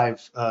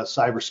 5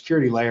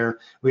 cybersecurity layer.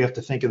 We have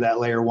to think of that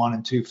layer 1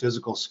 and 2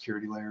 physical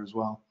security layer as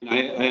well.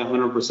 I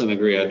 100%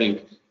 agree. I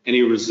think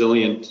any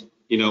resilient,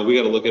 you know, we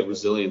got to look at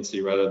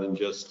resiliency rather than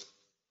just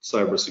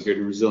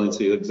cybersecurity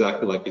resiliency,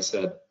 exactly like you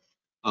said.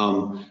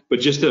 But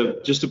just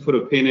to put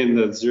a pin in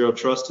the zero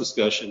trust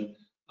discussion,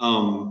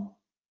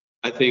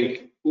 I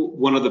think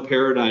one of the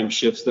paradigm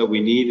shifts that we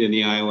need in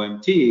the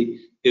IOMT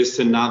is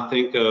to not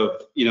think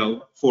of, you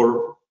know,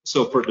 for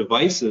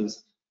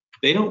devices,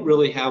 they don't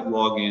really have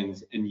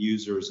logins and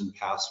users and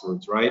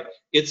passwords, right?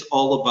 It's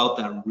all about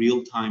that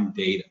real-time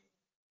data.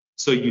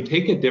 So you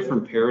take a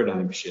different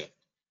paradigm shift.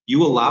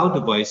 You allow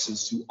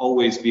devices to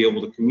always be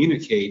able to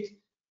communicate.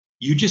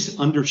 You just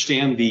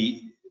understand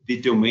the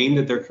domain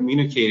that they're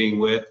communicating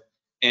with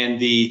and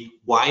the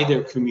why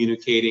they're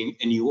communicating,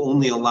 and you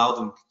only allow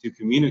them to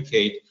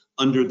communicate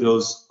under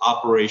those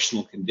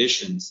operational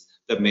conditions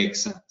that make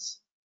sense.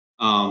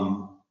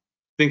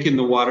 Think in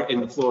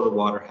the Florida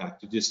water hack,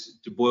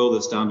 to boil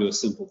this down to a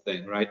simple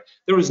thing, right?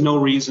 There was no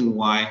reason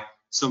why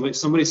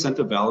somebody sent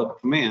a valid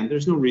command.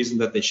 There's no reason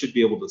that they should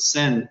be able to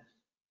send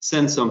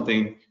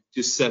something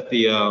to set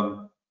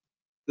the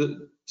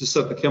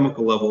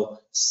chemical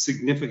level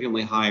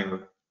significantly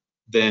higher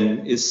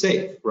than is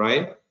safe,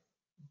 right?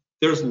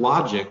 there's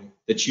logic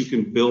that you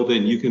can build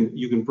in.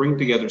 You can bring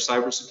together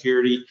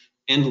cybersecurity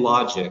and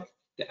logic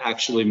to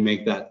actually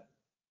make that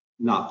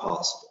not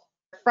possible.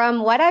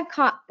 From what I've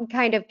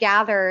kind of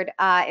gathered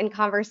in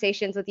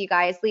conversations with you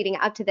guys leading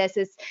up to this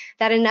is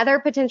that another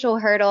potential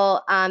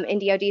hurdle in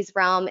DoD's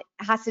realm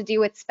has to do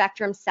with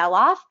spectrum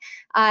sell-off.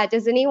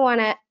 Does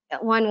anyone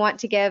want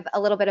to give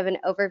a little bit of an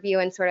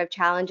overview and sort of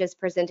challenges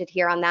presented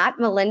here on that?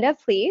 Melinda,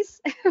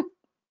 please.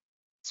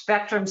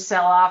 Spectrum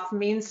sell-off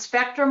means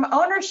spectrum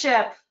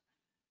ownership.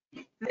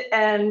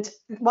 And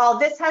while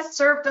this has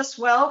served us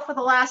well for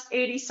the last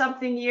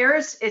 80-something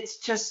years, it's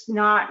just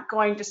not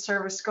going to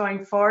serve us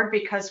going forward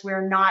because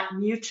we're not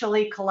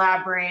mutually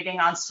collaborating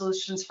on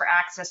solutions for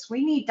access.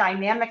 We need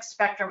dynamic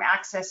spectrum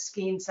access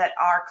schemes that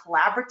are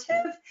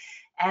collaborative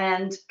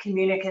and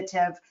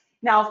communicative.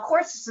 Now, of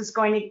course, this is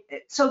going to,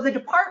 so the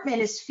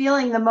department is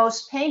feeling the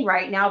most pain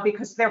right now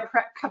because their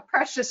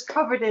precious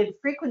coveted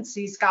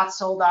frequencies got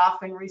sold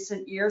off in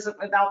recent years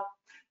without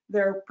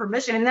their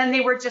permission, and then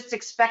they were just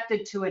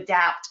expected to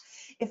adapt.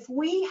 If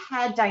we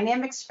had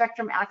dynamic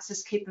spectrum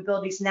access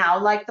capabilities now,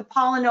 like the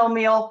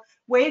polynomial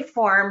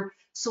waveform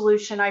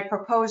solution I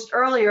proposed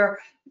earlier,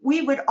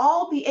 we would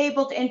all be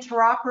able to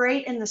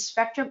interoperate in the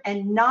spectrum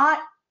and not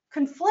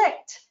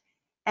conflict.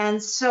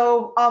 And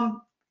so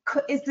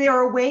is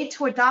there a way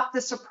to adopt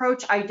this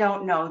approach? I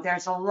don't know.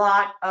 There's a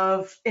lot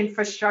of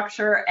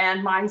infrastructure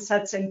and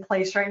mindsets in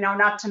place right now,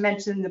 not to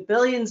mention the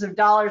billions of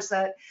dollars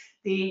that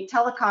the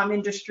telecom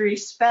industry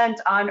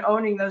spent on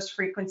owning those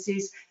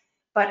frequencies.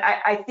 But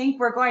I think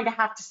we're going to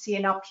have to see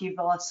an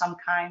upheaval of some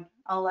kind.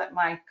 I'll let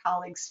my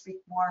colleagues speak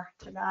more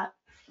to that.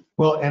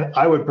 Well, and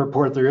I would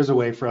purport there is a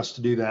way for us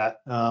to do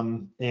that.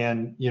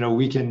 And you know,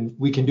 we can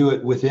do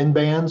it within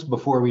bands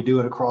before we do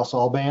it across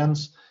all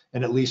bands,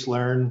 and at least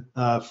learn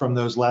from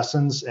those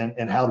lessons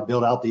and how to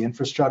build out the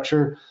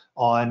infrastructure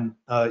on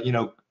you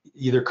know,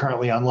 either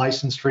currently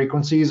unlicensed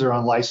frequencies or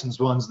unlicensed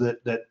ones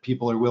that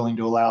people are willing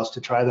to allow us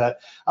to try that.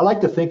 I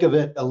like to think of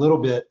it a little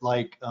bit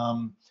like,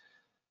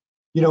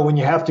 you know, when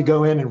you have to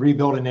go in and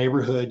rebuild a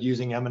neighborhood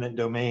using eminent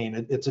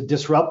domain, it's a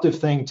disruptive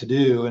thing to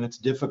do, and it's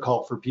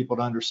difficult for people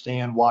to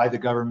understand why the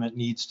government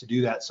needs to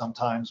do that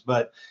sometimes.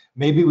 But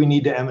maybe we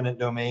need to eminent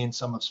domain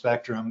some of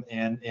spectrum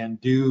and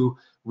do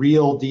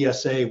real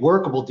DSA,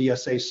 workable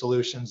DSA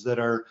solutions that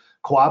are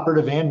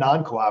cooperative and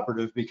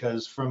non-cooperative,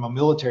 because from a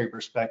military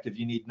perspective,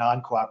 you need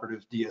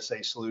non-cooperative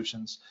DSA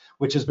solutions,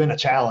 which has been a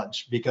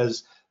challenge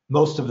because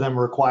most of them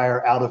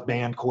require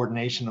out-of-band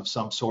coordination of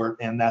some sort,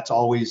 and that's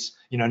always,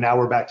 you know, now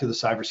we're back to the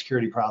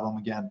cybersecurity problem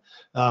again.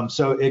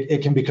 So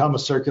it can become a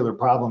circular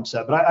problem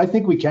set, but I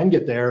think we can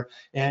get there,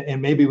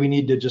 and maybe we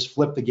need to just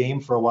flip the game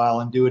for a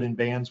while and do it in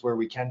bands where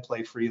we can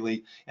play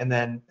freely, and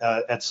then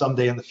at some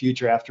day in the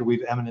future, after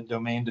we've eminent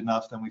domained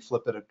enough, then we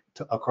flip it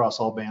across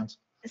all bands.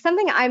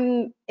 Something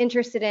I'm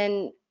interested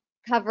in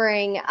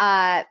covering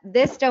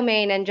this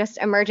domain and just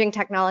emerging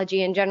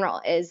technology in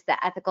general is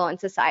the ethical and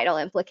societal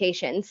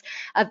implications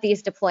of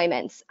these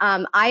deployments.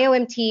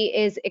 IOMT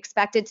is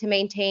expected to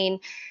maintain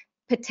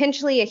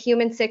potentially a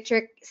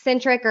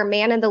human-centric or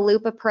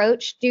man-in-the-loop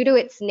approach due to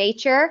its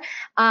nature,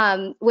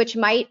 which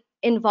might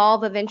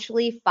involve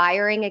eventually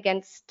firing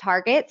against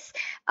targets.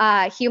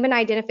 Human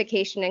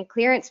identification and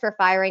clearance for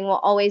firing will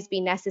always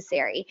be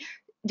necessary.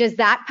 Does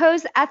that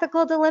pose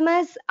ethical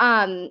dilemmas?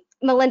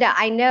 Melinda,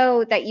 I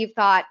know that you've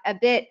thought a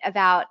bit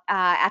about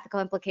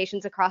ethical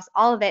implications across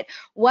all of it.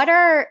 What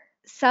are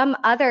some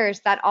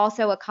others that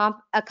also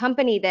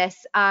accompany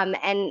this, and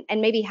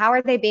maybe how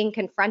are they being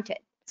confronted?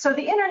 So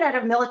the Internet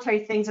of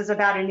Military Things is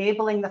about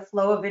enabling the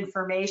flow of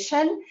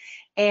information,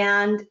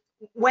 and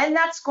when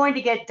that's going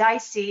to get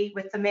dicey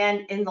with the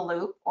man in the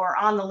loop or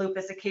on the loop,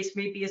 as the case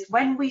may be, is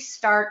when we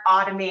start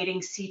automating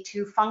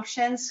C2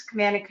 functions,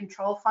 command and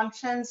control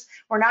functions.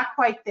 We're not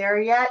quite there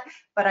yet,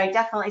 but I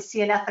definitely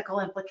see an ethical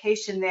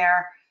implication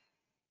there.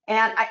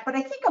 But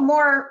I think a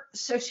more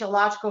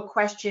sociological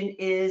question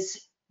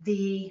is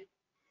the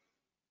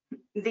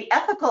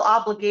ethical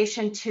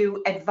obligation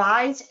to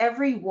advise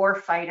every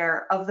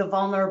warfighter of the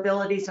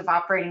vulnerabilities of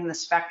operating the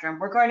spectrum.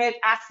 We're going to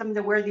ask them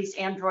to wear these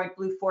Android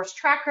Blue Force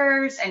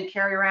trackers and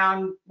carry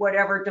around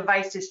whatever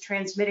device is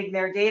transmitting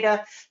their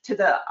data to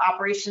the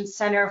operations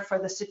center for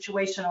the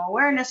situational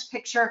awareness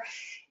picture.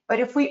 But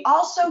if we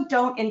also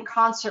don't, in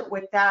concert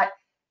with that,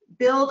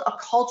 build a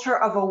culture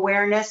of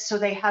awareness so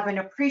they have an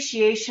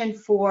appreciation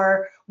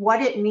for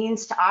what it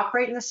means to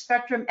operate in the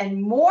spectrum,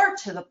 and more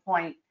to the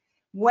point,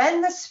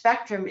 when the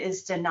spectrum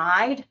is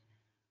denied,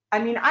 I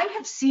mean, I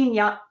have seen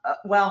young,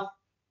 well,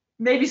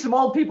 maybe some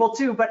old people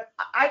too, but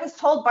I was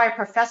told by a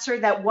professor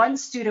that one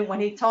student, when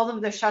he told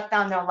them to shut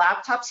down their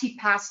laptops, he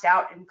passed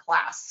out in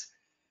class.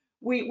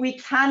 We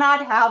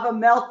cannot have a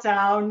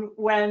meltdown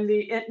when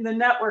the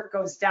network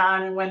goes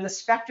down and when the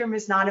spectrum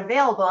is not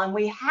available, and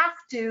we have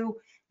to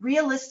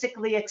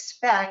realistically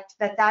expect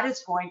that that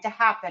is going to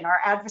happen.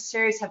 Our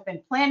adversaries have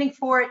been planning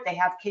for it. They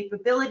have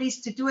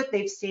capabilities to do it.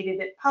 They've stated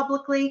it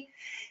publicly.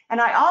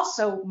 And I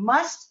also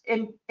must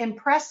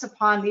impress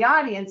upon the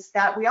audience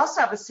that we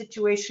also have a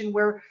situation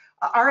where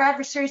our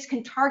adversaries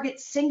can target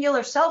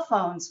singular cell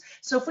phones.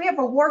 So if we have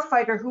a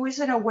warfighter who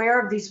isn't aware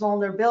of these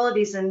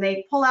vulnerabilities and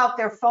they pull out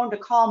their phone to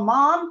call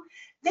mom,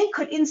 they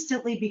could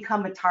instantly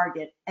become a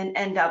target and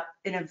end up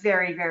in a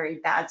very, very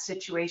bad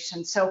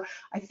situation. So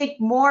I think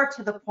more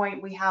to the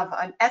point, we have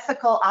an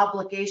ethical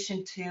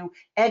obligation to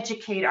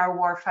educate our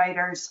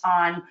warfighters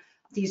on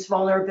these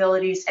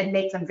vulnerabilities and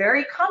make them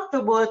very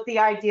comfortable with the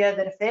idea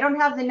that if they don't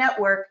have the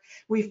network,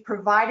 we've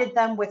provided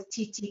them with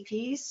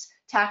TTPs,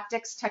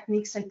 tactics,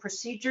 techniques, and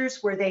procedures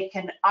where they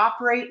can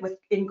operate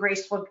in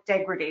graceful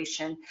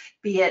degradation,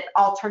 be it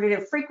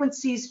alternative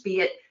frequencies, be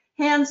it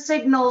hand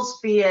signals,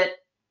 be it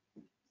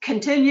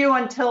continue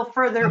until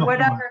further,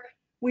 whatever.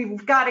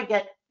 We've got to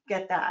get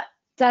that.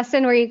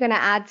 Dustin, were you going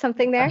to add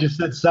something there? I just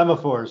said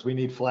semaphores. We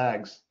need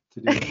flags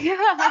to do that.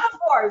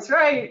 Semaphores,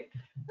 right.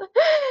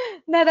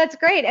 No, that's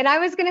great. And I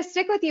was going to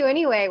stick with you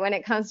anyway when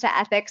it comes to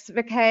ethics,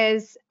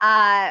 because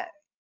I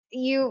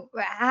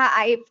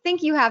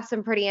think you have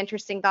some pretty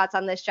interesting thoughts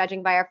on this,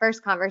 judging by our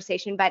first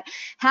conversation. But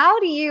how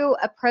do you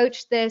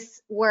approach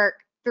this work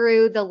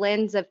through the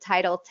lens of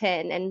Title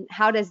 10, and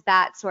how does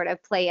that sort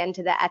of play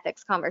into the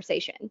ethics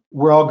conversation?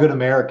 We're all good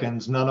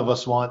Americans. None of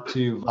us want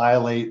to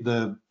violate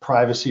the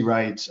privacy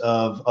rights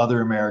of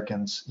other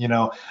Americans. You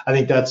know, I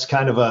think that's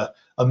kind of a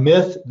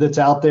myth that's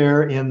out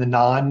there in the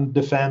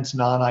non-defense,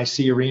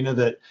 non-IC arena,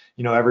 that,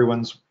 you know,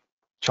 everyone's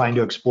trying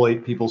to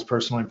exploit people's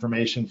personal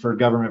information for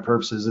government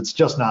purposes. It's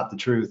just not the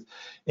truth.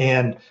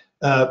 And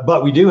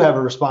but we do have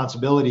a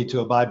responsibility to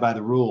abide by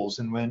the rules.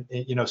 And when,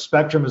 you know,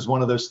 spectrum is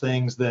one of those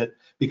things that,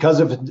 because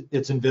of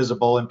it's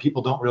invisible and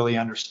people don't really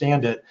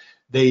understand it,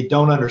 they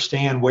don't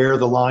understand where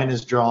the line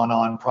is drawn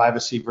on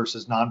privacy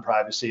versus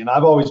non-privacy. And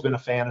I've always been a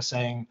fan of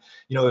saying,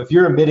 you know, if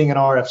you're emitting an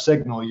RF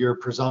signal, your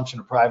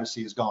presumption of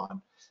privacy is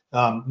gone.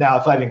 Now,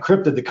 if I've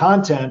encrypted the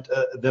content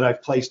that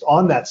I've placed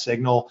on that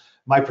signal,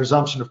 my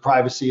presumption of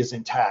privacy is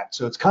intact.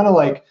 So it's kind of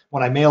like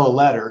when I mail a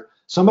letter,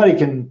 somebody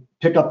can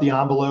pick up the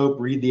envelope,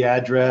 read the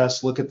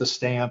address, look at the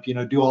stamp, you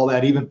know, do all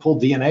that, even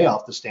pull DNA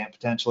off the stamp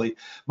potentially.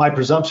 My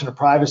presumption of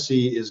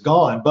privacy is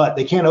gone, but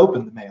they can't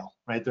open the mail,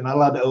 right? They're not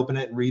allowed to open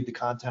it and read the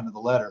content of the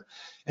letter.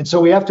 And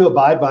so we have to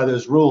abide by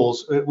those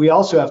rules. We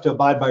also have to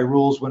abide by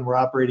rules when we're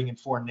operating in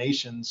foreign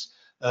nations,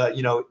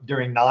 you know,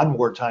 during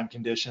non-wartime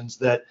conditions,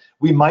 that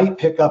we might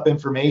pick up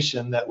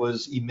information that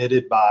was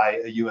emitted by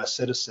a U.S.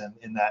 citizen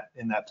in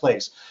that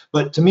place.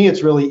 But to me,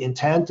 it's really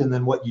intent and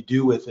then what you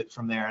do with it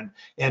from there.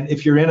 And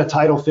if you're in a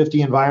Title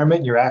 50 environment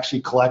and you're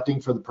actually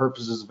collecting for the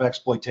purposes of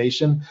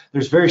exploitation,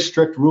 there's very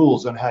strict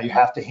rules on how you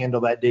have to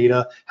handle that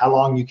data, how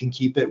long you can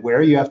keep it,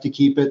 where you have to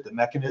keep it, the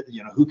mechanism,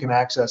 you know, who can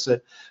access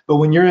it. But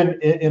when you're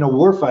in a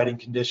warfighting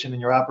condition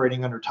and you're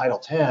operating under Title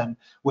 10,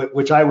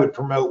 which I would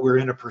promote, we're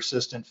in a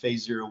persistent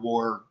phase 0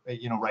 war,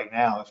 you know, right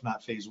now, if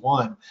not phase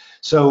 1.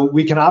 So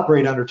we can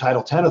operate under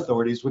Title 10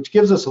 authorities, which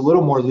gives us a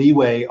little more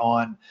leeway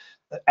on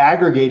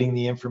aggregating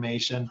the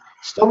information,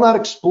 still not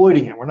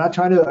exploiting it. We're not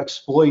trying to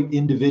exploit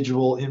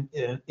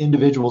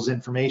individuals'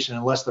 information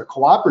unless they're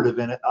cooperative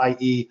in it,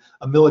 i.e.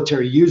 a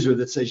military user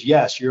that says,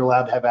 yes, you're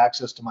allowed to have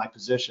access to my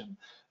position.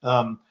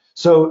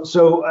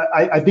 So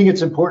I think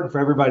it's important for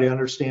everybody to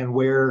understand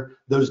where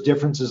those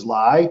differences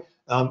lie.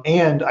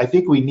 And I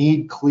think we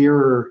need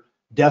clearer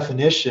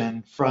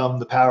definition from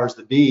the powers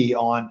that be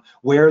on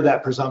where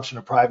that presumption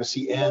of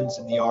privacy ends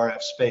in the RF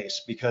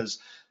space, because,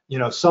 you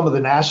know, some of the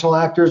national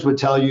actors would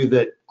tell you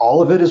that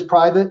all of it is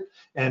private,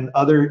 and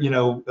other, you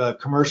know,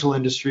 commercial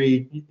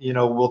industry, you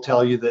know, will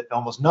tell you that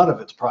almost none of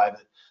it's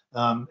private,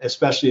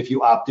 especially if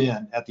you opt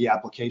in at the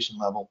application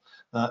level.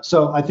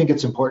 So I think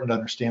it's important to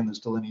understand those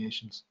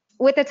delineations.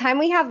 With the time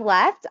we have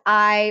left,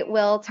 I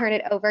will turn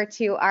it over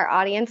to our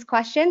audience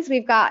questions.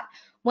 We've got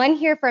one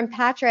here from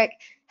Patrick.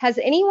 Has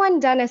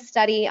anyone done a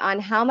study on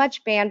how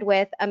much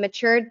bandwidth a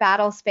matured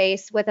battle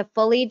space with a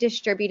fully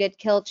distributed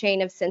kill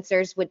chain of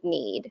sensors would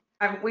need?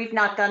 We've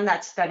not done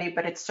that study,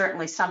 but it's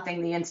certainly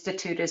something the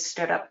Institute has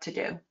stood up to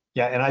do.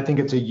 Yeah, and I think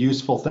it's a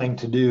useful thing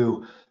to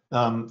do.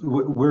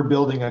 We're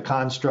building a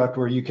construct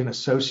where you can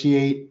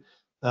associate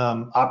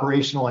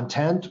operational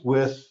intent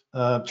with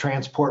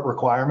transport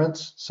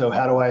requirements. So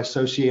how do I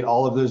associate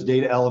all of those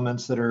data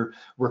elements that are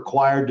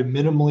required to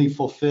minimally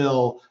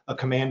fulfill a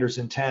commander's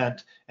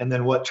intent, and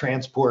then what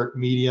transport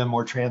medium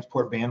or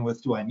transport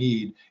bandwidth do I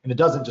need? And it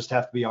doesn't just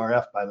have to be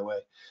RF, by the way.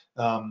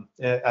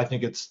 I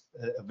think it's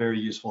a very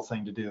useful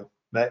thing to do.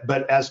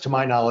 But as to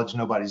my knowledge,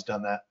 nobody's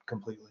done that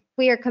completely.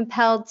 We are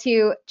compelled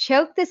to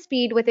choke the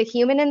speed with a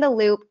human in the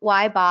loop.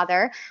 Why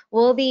bother?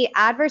 Will the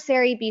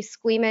adversary be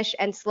squeamish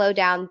and slow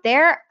down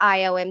their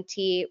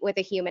IOMT with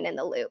a human in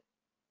the loop?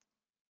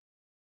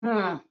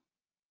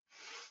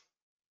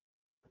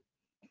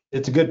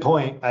 It's a good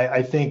point.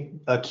 I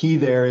think a key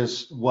there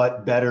is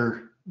what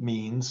better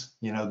means,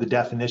 you know, the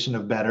definition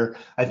of better.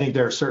 I think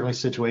there are certainly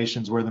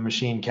situations where the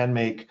machine can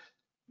make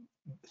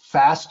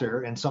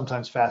faster, and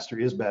sometimes faster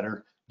is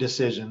better,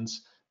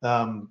 decisions.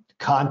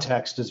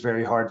 Context is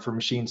very hard for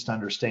machines to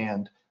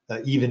understand,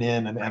 even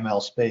in an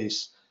ML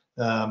space.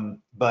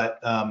 But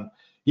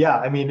Yeah,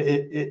 I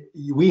mean,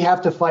 we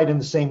have to fight in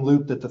the same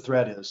loop that the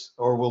threat is,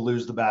 or we'll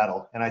lose the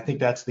battle. And I think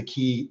that's the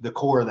key, the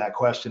core of that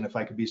question, if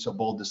I could be so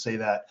bold to say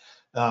that,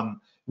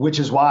 which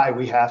is why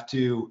we have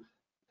to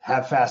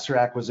have faster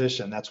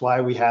acquisition. That's why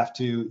we have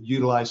to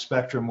utilize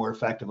spectrum more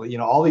effectively. You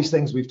know, all these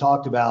things we've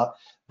talked about,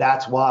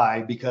 that's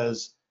why,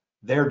 because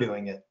they're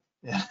doing it.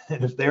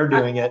 And if they're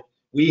doing it,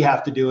 we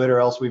have to do it, or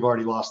else we've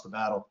already lost the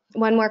battle.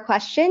 One more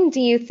question. Do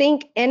you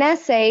think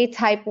NSA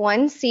Type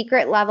 1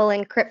 secret level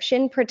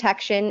encryption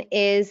protection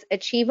is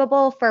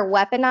achievable for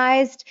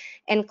weaponized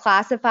and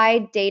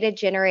classified data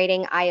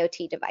generating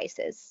IoT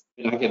devices?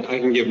 I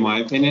can give my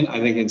opinion. I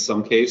think in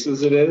some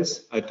cases it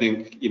is. I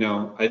think, you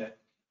know, I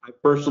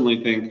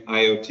personally think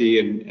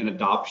IoT and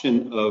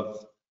adoption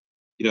of,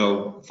 you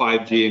know,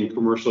 5G and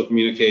commercial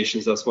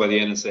communications, that's why the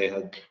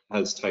NSA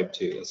has Type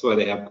 2. That's why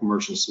they have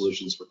commercial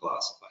solutions for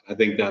classified. I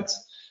think that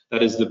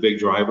is the big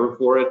driver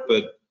for it.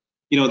 But,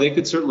 you know, they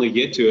could certainly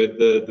get to it.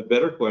 The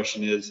better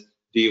question is,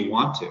 do you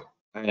want to?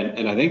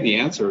 And I think the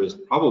answer is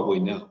probably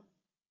no.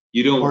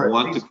 You don't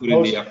want to put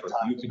in the effort.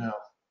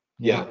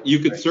 You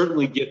could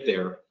certainly get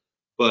there.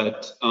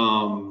 But,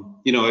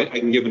 you know, I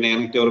can give an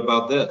anecdote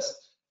about this.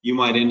 You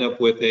might end up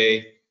with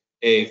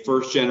a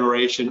first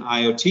generation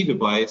IoT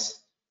device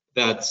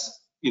that's,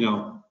 you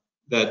know,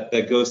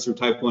 that goes through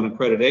Type 1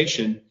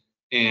 accreditation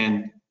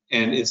and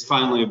is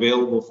finally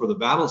available for the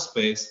battle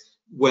space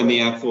when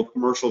the actual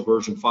commercial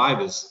version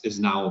 5 is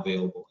now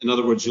available. In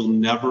other words, you'll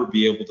never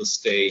be able to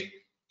stay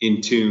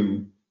in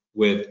tune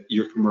with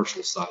your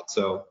commercial side.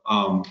 So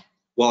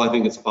while I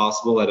think it's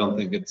possible, I don't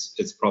think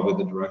it's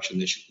probably the direction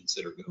they should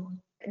consider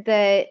going.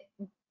 The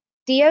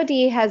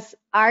DoD has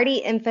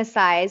already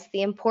emphasized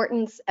the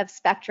importance of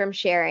spectrum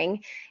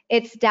sharing.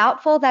 It's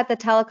doubtful that the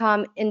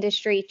telecom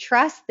industry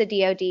trusts the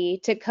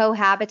DoD to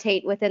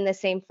cohabitate within the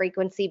same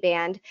frequency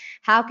band.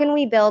 How can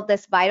we build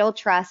this vital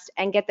trust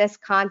and get this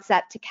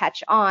concept to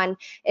catch on?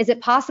 Is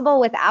it possible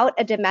without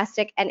a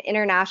domestic and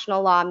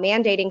international law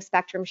mandating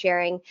spectrum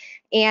sharing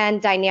and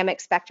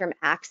dynamic spectrum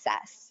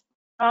access?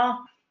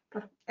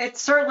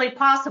 It's certainly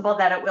possible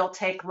that it will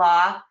take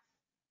law.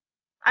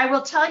 I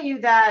will tell you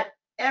that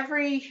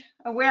every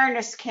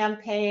awareness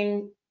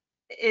campaign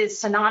is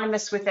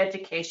synonymous with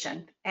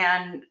education.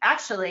 And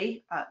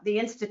actually, the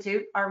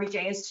Institute,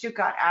 RVJ Institute,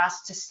 got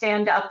asked to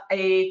stand up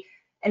an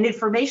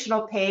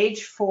informational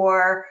page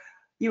for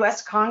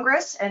US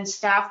Congress and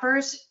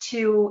staffers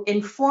to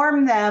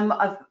inform them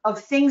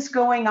of things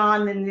going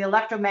on in the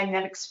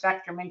electromagnetic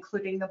spectrum,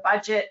 including the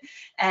budget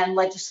and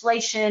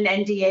legislation,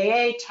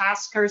 NDAA,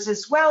 taskers,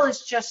 as well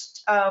as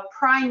just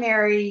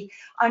primary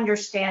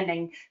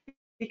understanding.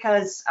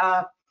 Because,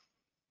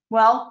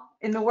 well,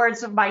 in the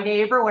words of my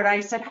neighbor, when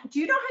I said, do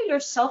you know how your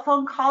cell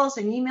phone calls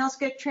and emails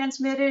get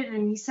transmitted?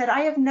 And he said,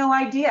 I have no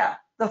idea.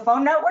 The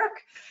phone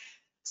network?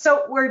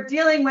 So we're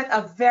dealing with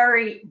a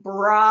very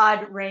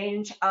broad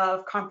range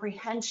of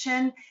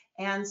comprehension.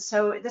 And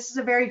so this is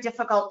a very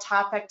difficult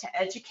topic to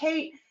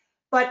educate.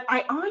 But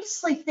I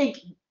honestly think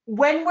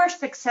when we're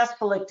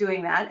successful at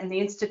doing that, and the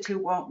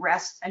Institute won't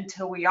rest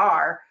until we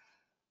are,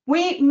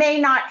 we may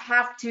not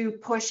have to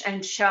push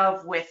and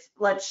shove with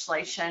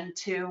legislation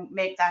to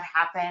make that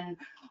happen.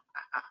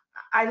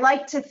 I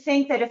like to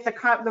think that if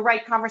the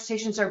right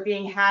conversations are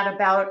being had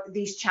about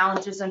these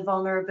challenges and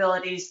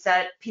vulnerabilities,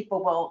 that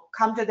people will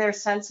come to their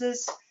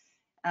senses,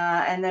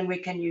 and then we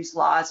can use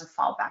law as a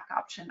fallback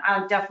option.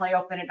 I'll definitely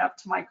open it up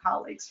to my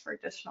colleagues for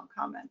additional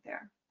comment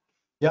there.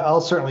 Yeah,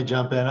 I'll certainly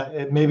jump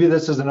in. Maybe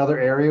this is another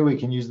area we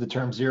can use the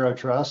term zero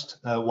trust.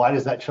 Why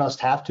does that trust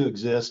have to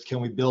exist? Can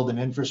we build an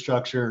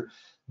infrastructure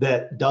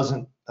that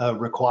doesn't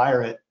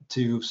require it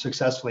to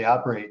successfully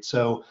operate?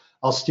 So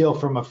I'll steal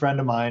from a friend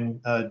of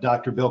mine,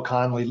 Dr. Bill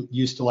Conley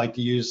used to like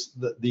to use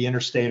the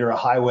interstate or a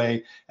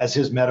highway as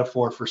his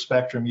metaphor for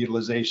spectrum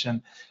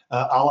utilization.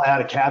 I'll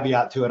add a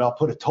caveat to it. I'll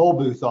put a toll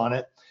booth on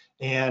it,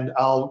 and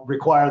I'll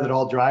require that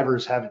all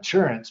drivers have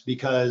insurance,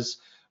 because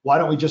why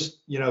don't we just,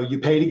 you know, you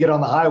pay to get on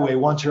the highway.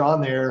 Once you're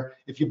on there,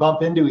 if you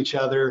bump into each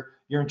other,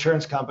 your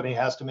insurance company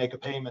has to make a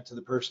payment to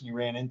the person you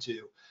ran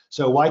into.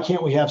 So why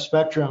can't we have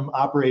spectrum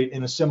operate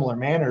in a similar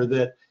manner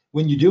that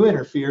when you do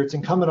interfere, it's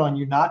incumbent on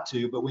you not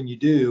to, but when you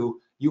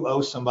do, you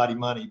owe somebody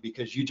money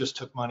because you just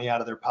took money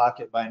out of their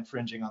pocket by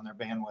infringing on their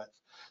bandwidth.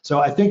 So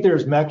I think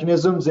there's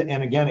mechanisms,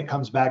 and again, it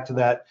comes back to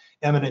that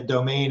eminent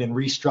domain and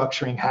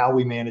restructuring how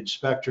we manage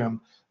spectrum.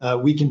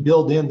 We can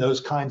build in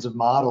those kinds of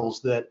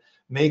models that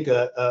make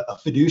a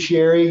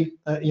fiduciary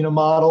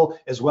model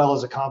as well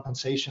as a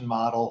compensation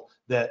model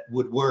that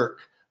would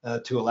work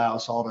to allow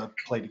us all to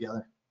play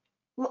together.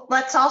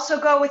 Let's also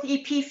go with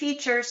EP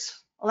features,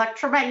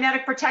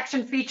 electromagnetic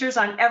protection features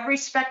on every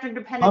spectrum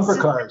dependent Bumper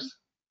system. cars.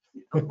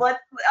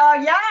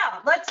 Yeah,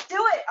 let's do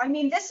it. I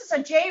mean, this is a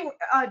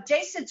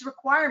JCID's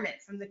requirement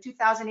from the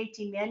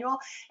 2018 manual,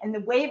 and the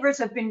waivers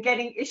have been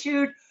getting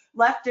issued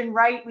left and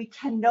right. We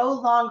can no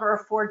longer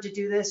afford to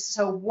do this.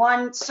 So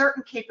one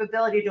certain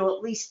capability to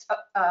at least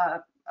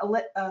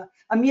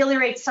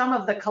ameliorate some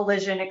of the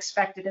collision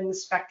expected in the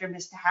spectrum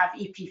is to have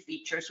EP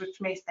features, which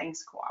makes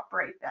things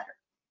cooperate better.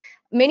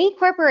 Many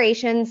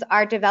corporations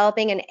are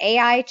developing an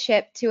AI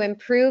chip to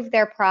improve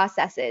their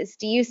processes.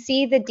 Do you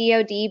see the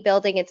DoD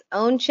building its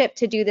own chip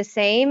to do the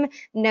same?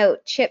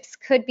 Note, chips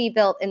could be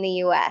built in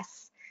the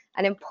US.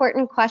 An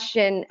important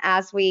question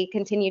as we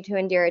continue to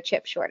endure a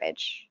chip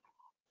shortage.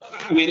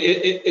 I mean,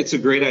 it's a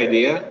great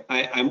idea.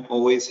 I'm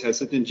always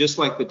hesitant, just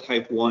like the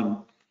type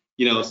 1,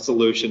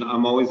 solution.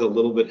 I'm always a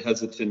little bit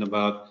hesitant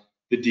about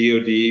the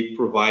DoD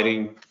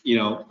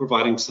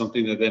providing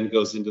something that then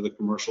goes into the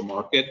commercial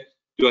market.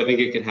 Do I think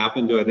it can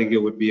happen? Do I think it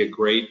would be a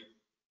great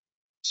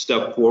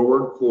step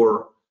forward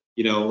for,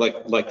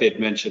 like they'd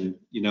mentioned,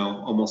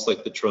 almost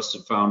like the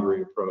trusted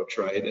foundry approach,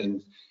 right?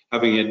 And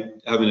having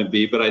it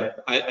be,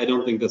 but I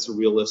don't think that's a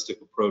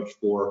realistic approach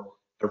for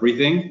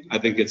everything. I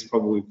think it's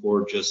probably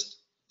for just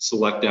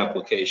select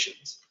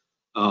applications.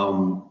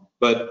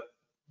 But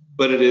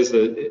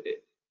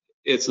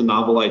it's a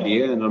novel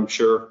idea, and I'm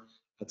sure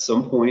at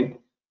some point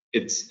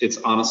it's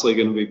honestly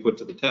going to be put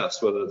to the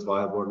test, whether it's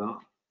viable or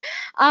not.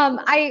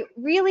 I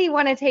really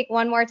want to take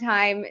one more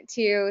time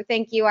to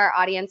thank you, our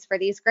audience, for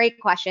these great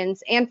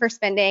questions and for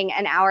spending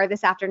an hour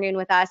this afternoon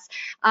with us.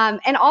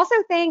 And also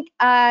thank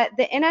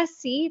the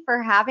NSC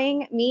for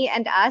having me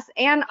and us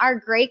and our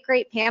great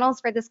panels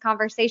for this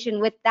conversation.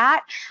 With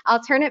that,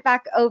 I'll turn it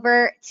back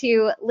over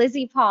to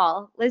Lizy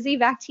Paul. Lizy,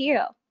 back to you.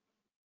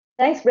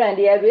 Thanks,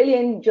 Brandi. I really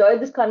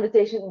enjoyed this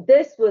conversation.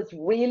 This was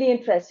really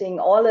interesting,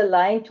 all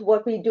aligned to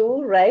what we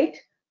do, right?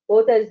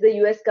 Both as the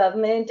US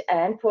government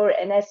and for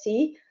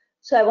NSC.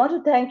 So I want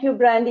to thank you,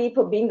 Brandi,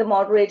 for being the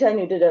moderator, and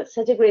you did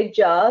such a great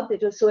job.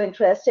 It was so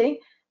interesting.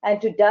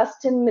 And to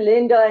Dustan,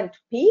 Melinda, and to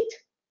Pete,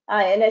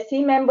 our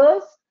NSC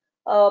members,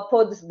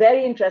 for this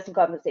very interesting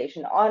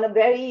conversation on a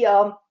very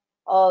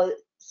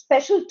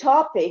special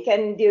topic,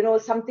 and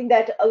something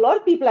that a lot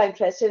of people are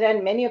interested in,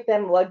 and many of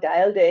them were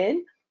dialed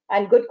in,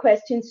 and good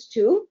questions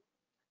too.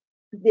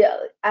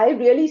 I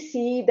really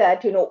see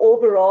that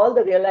overall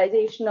the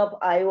realization of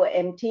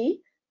IOMT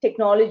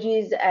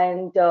technologies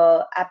and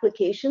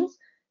applications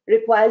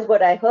requires,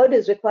 what I heard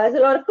is, requires a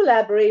lot of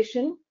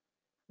collaboration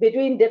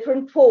between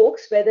different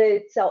folks, whether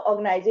it's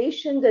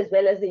organizations as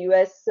well as the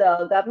US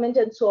government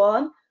and so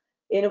on,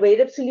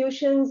 innovative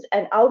solutions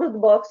and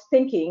out-of-the-box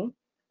thinking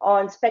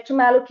on spectrum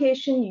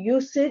allocation,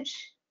 usage,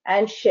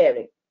 and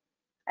sharing.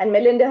 And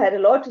Melinda had a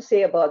lot to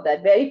say about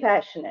that, very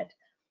passionate.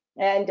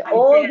 And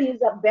all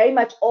these are very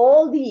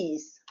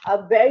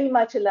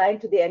much aligned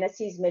to the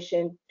NSC's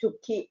mission to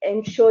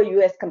ensure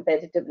US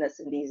competitiveness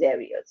in these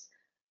areas.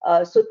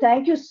 So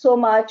thank you so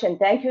much, and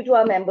thank you to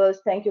our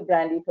members. Thank you,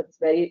 Brandi, for this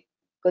very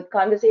good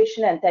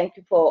conversation, and thank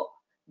you for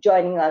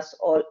joining us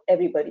all,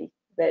 everybody.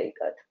 Very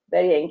good,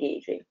 very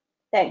engaging.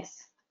 Thanks.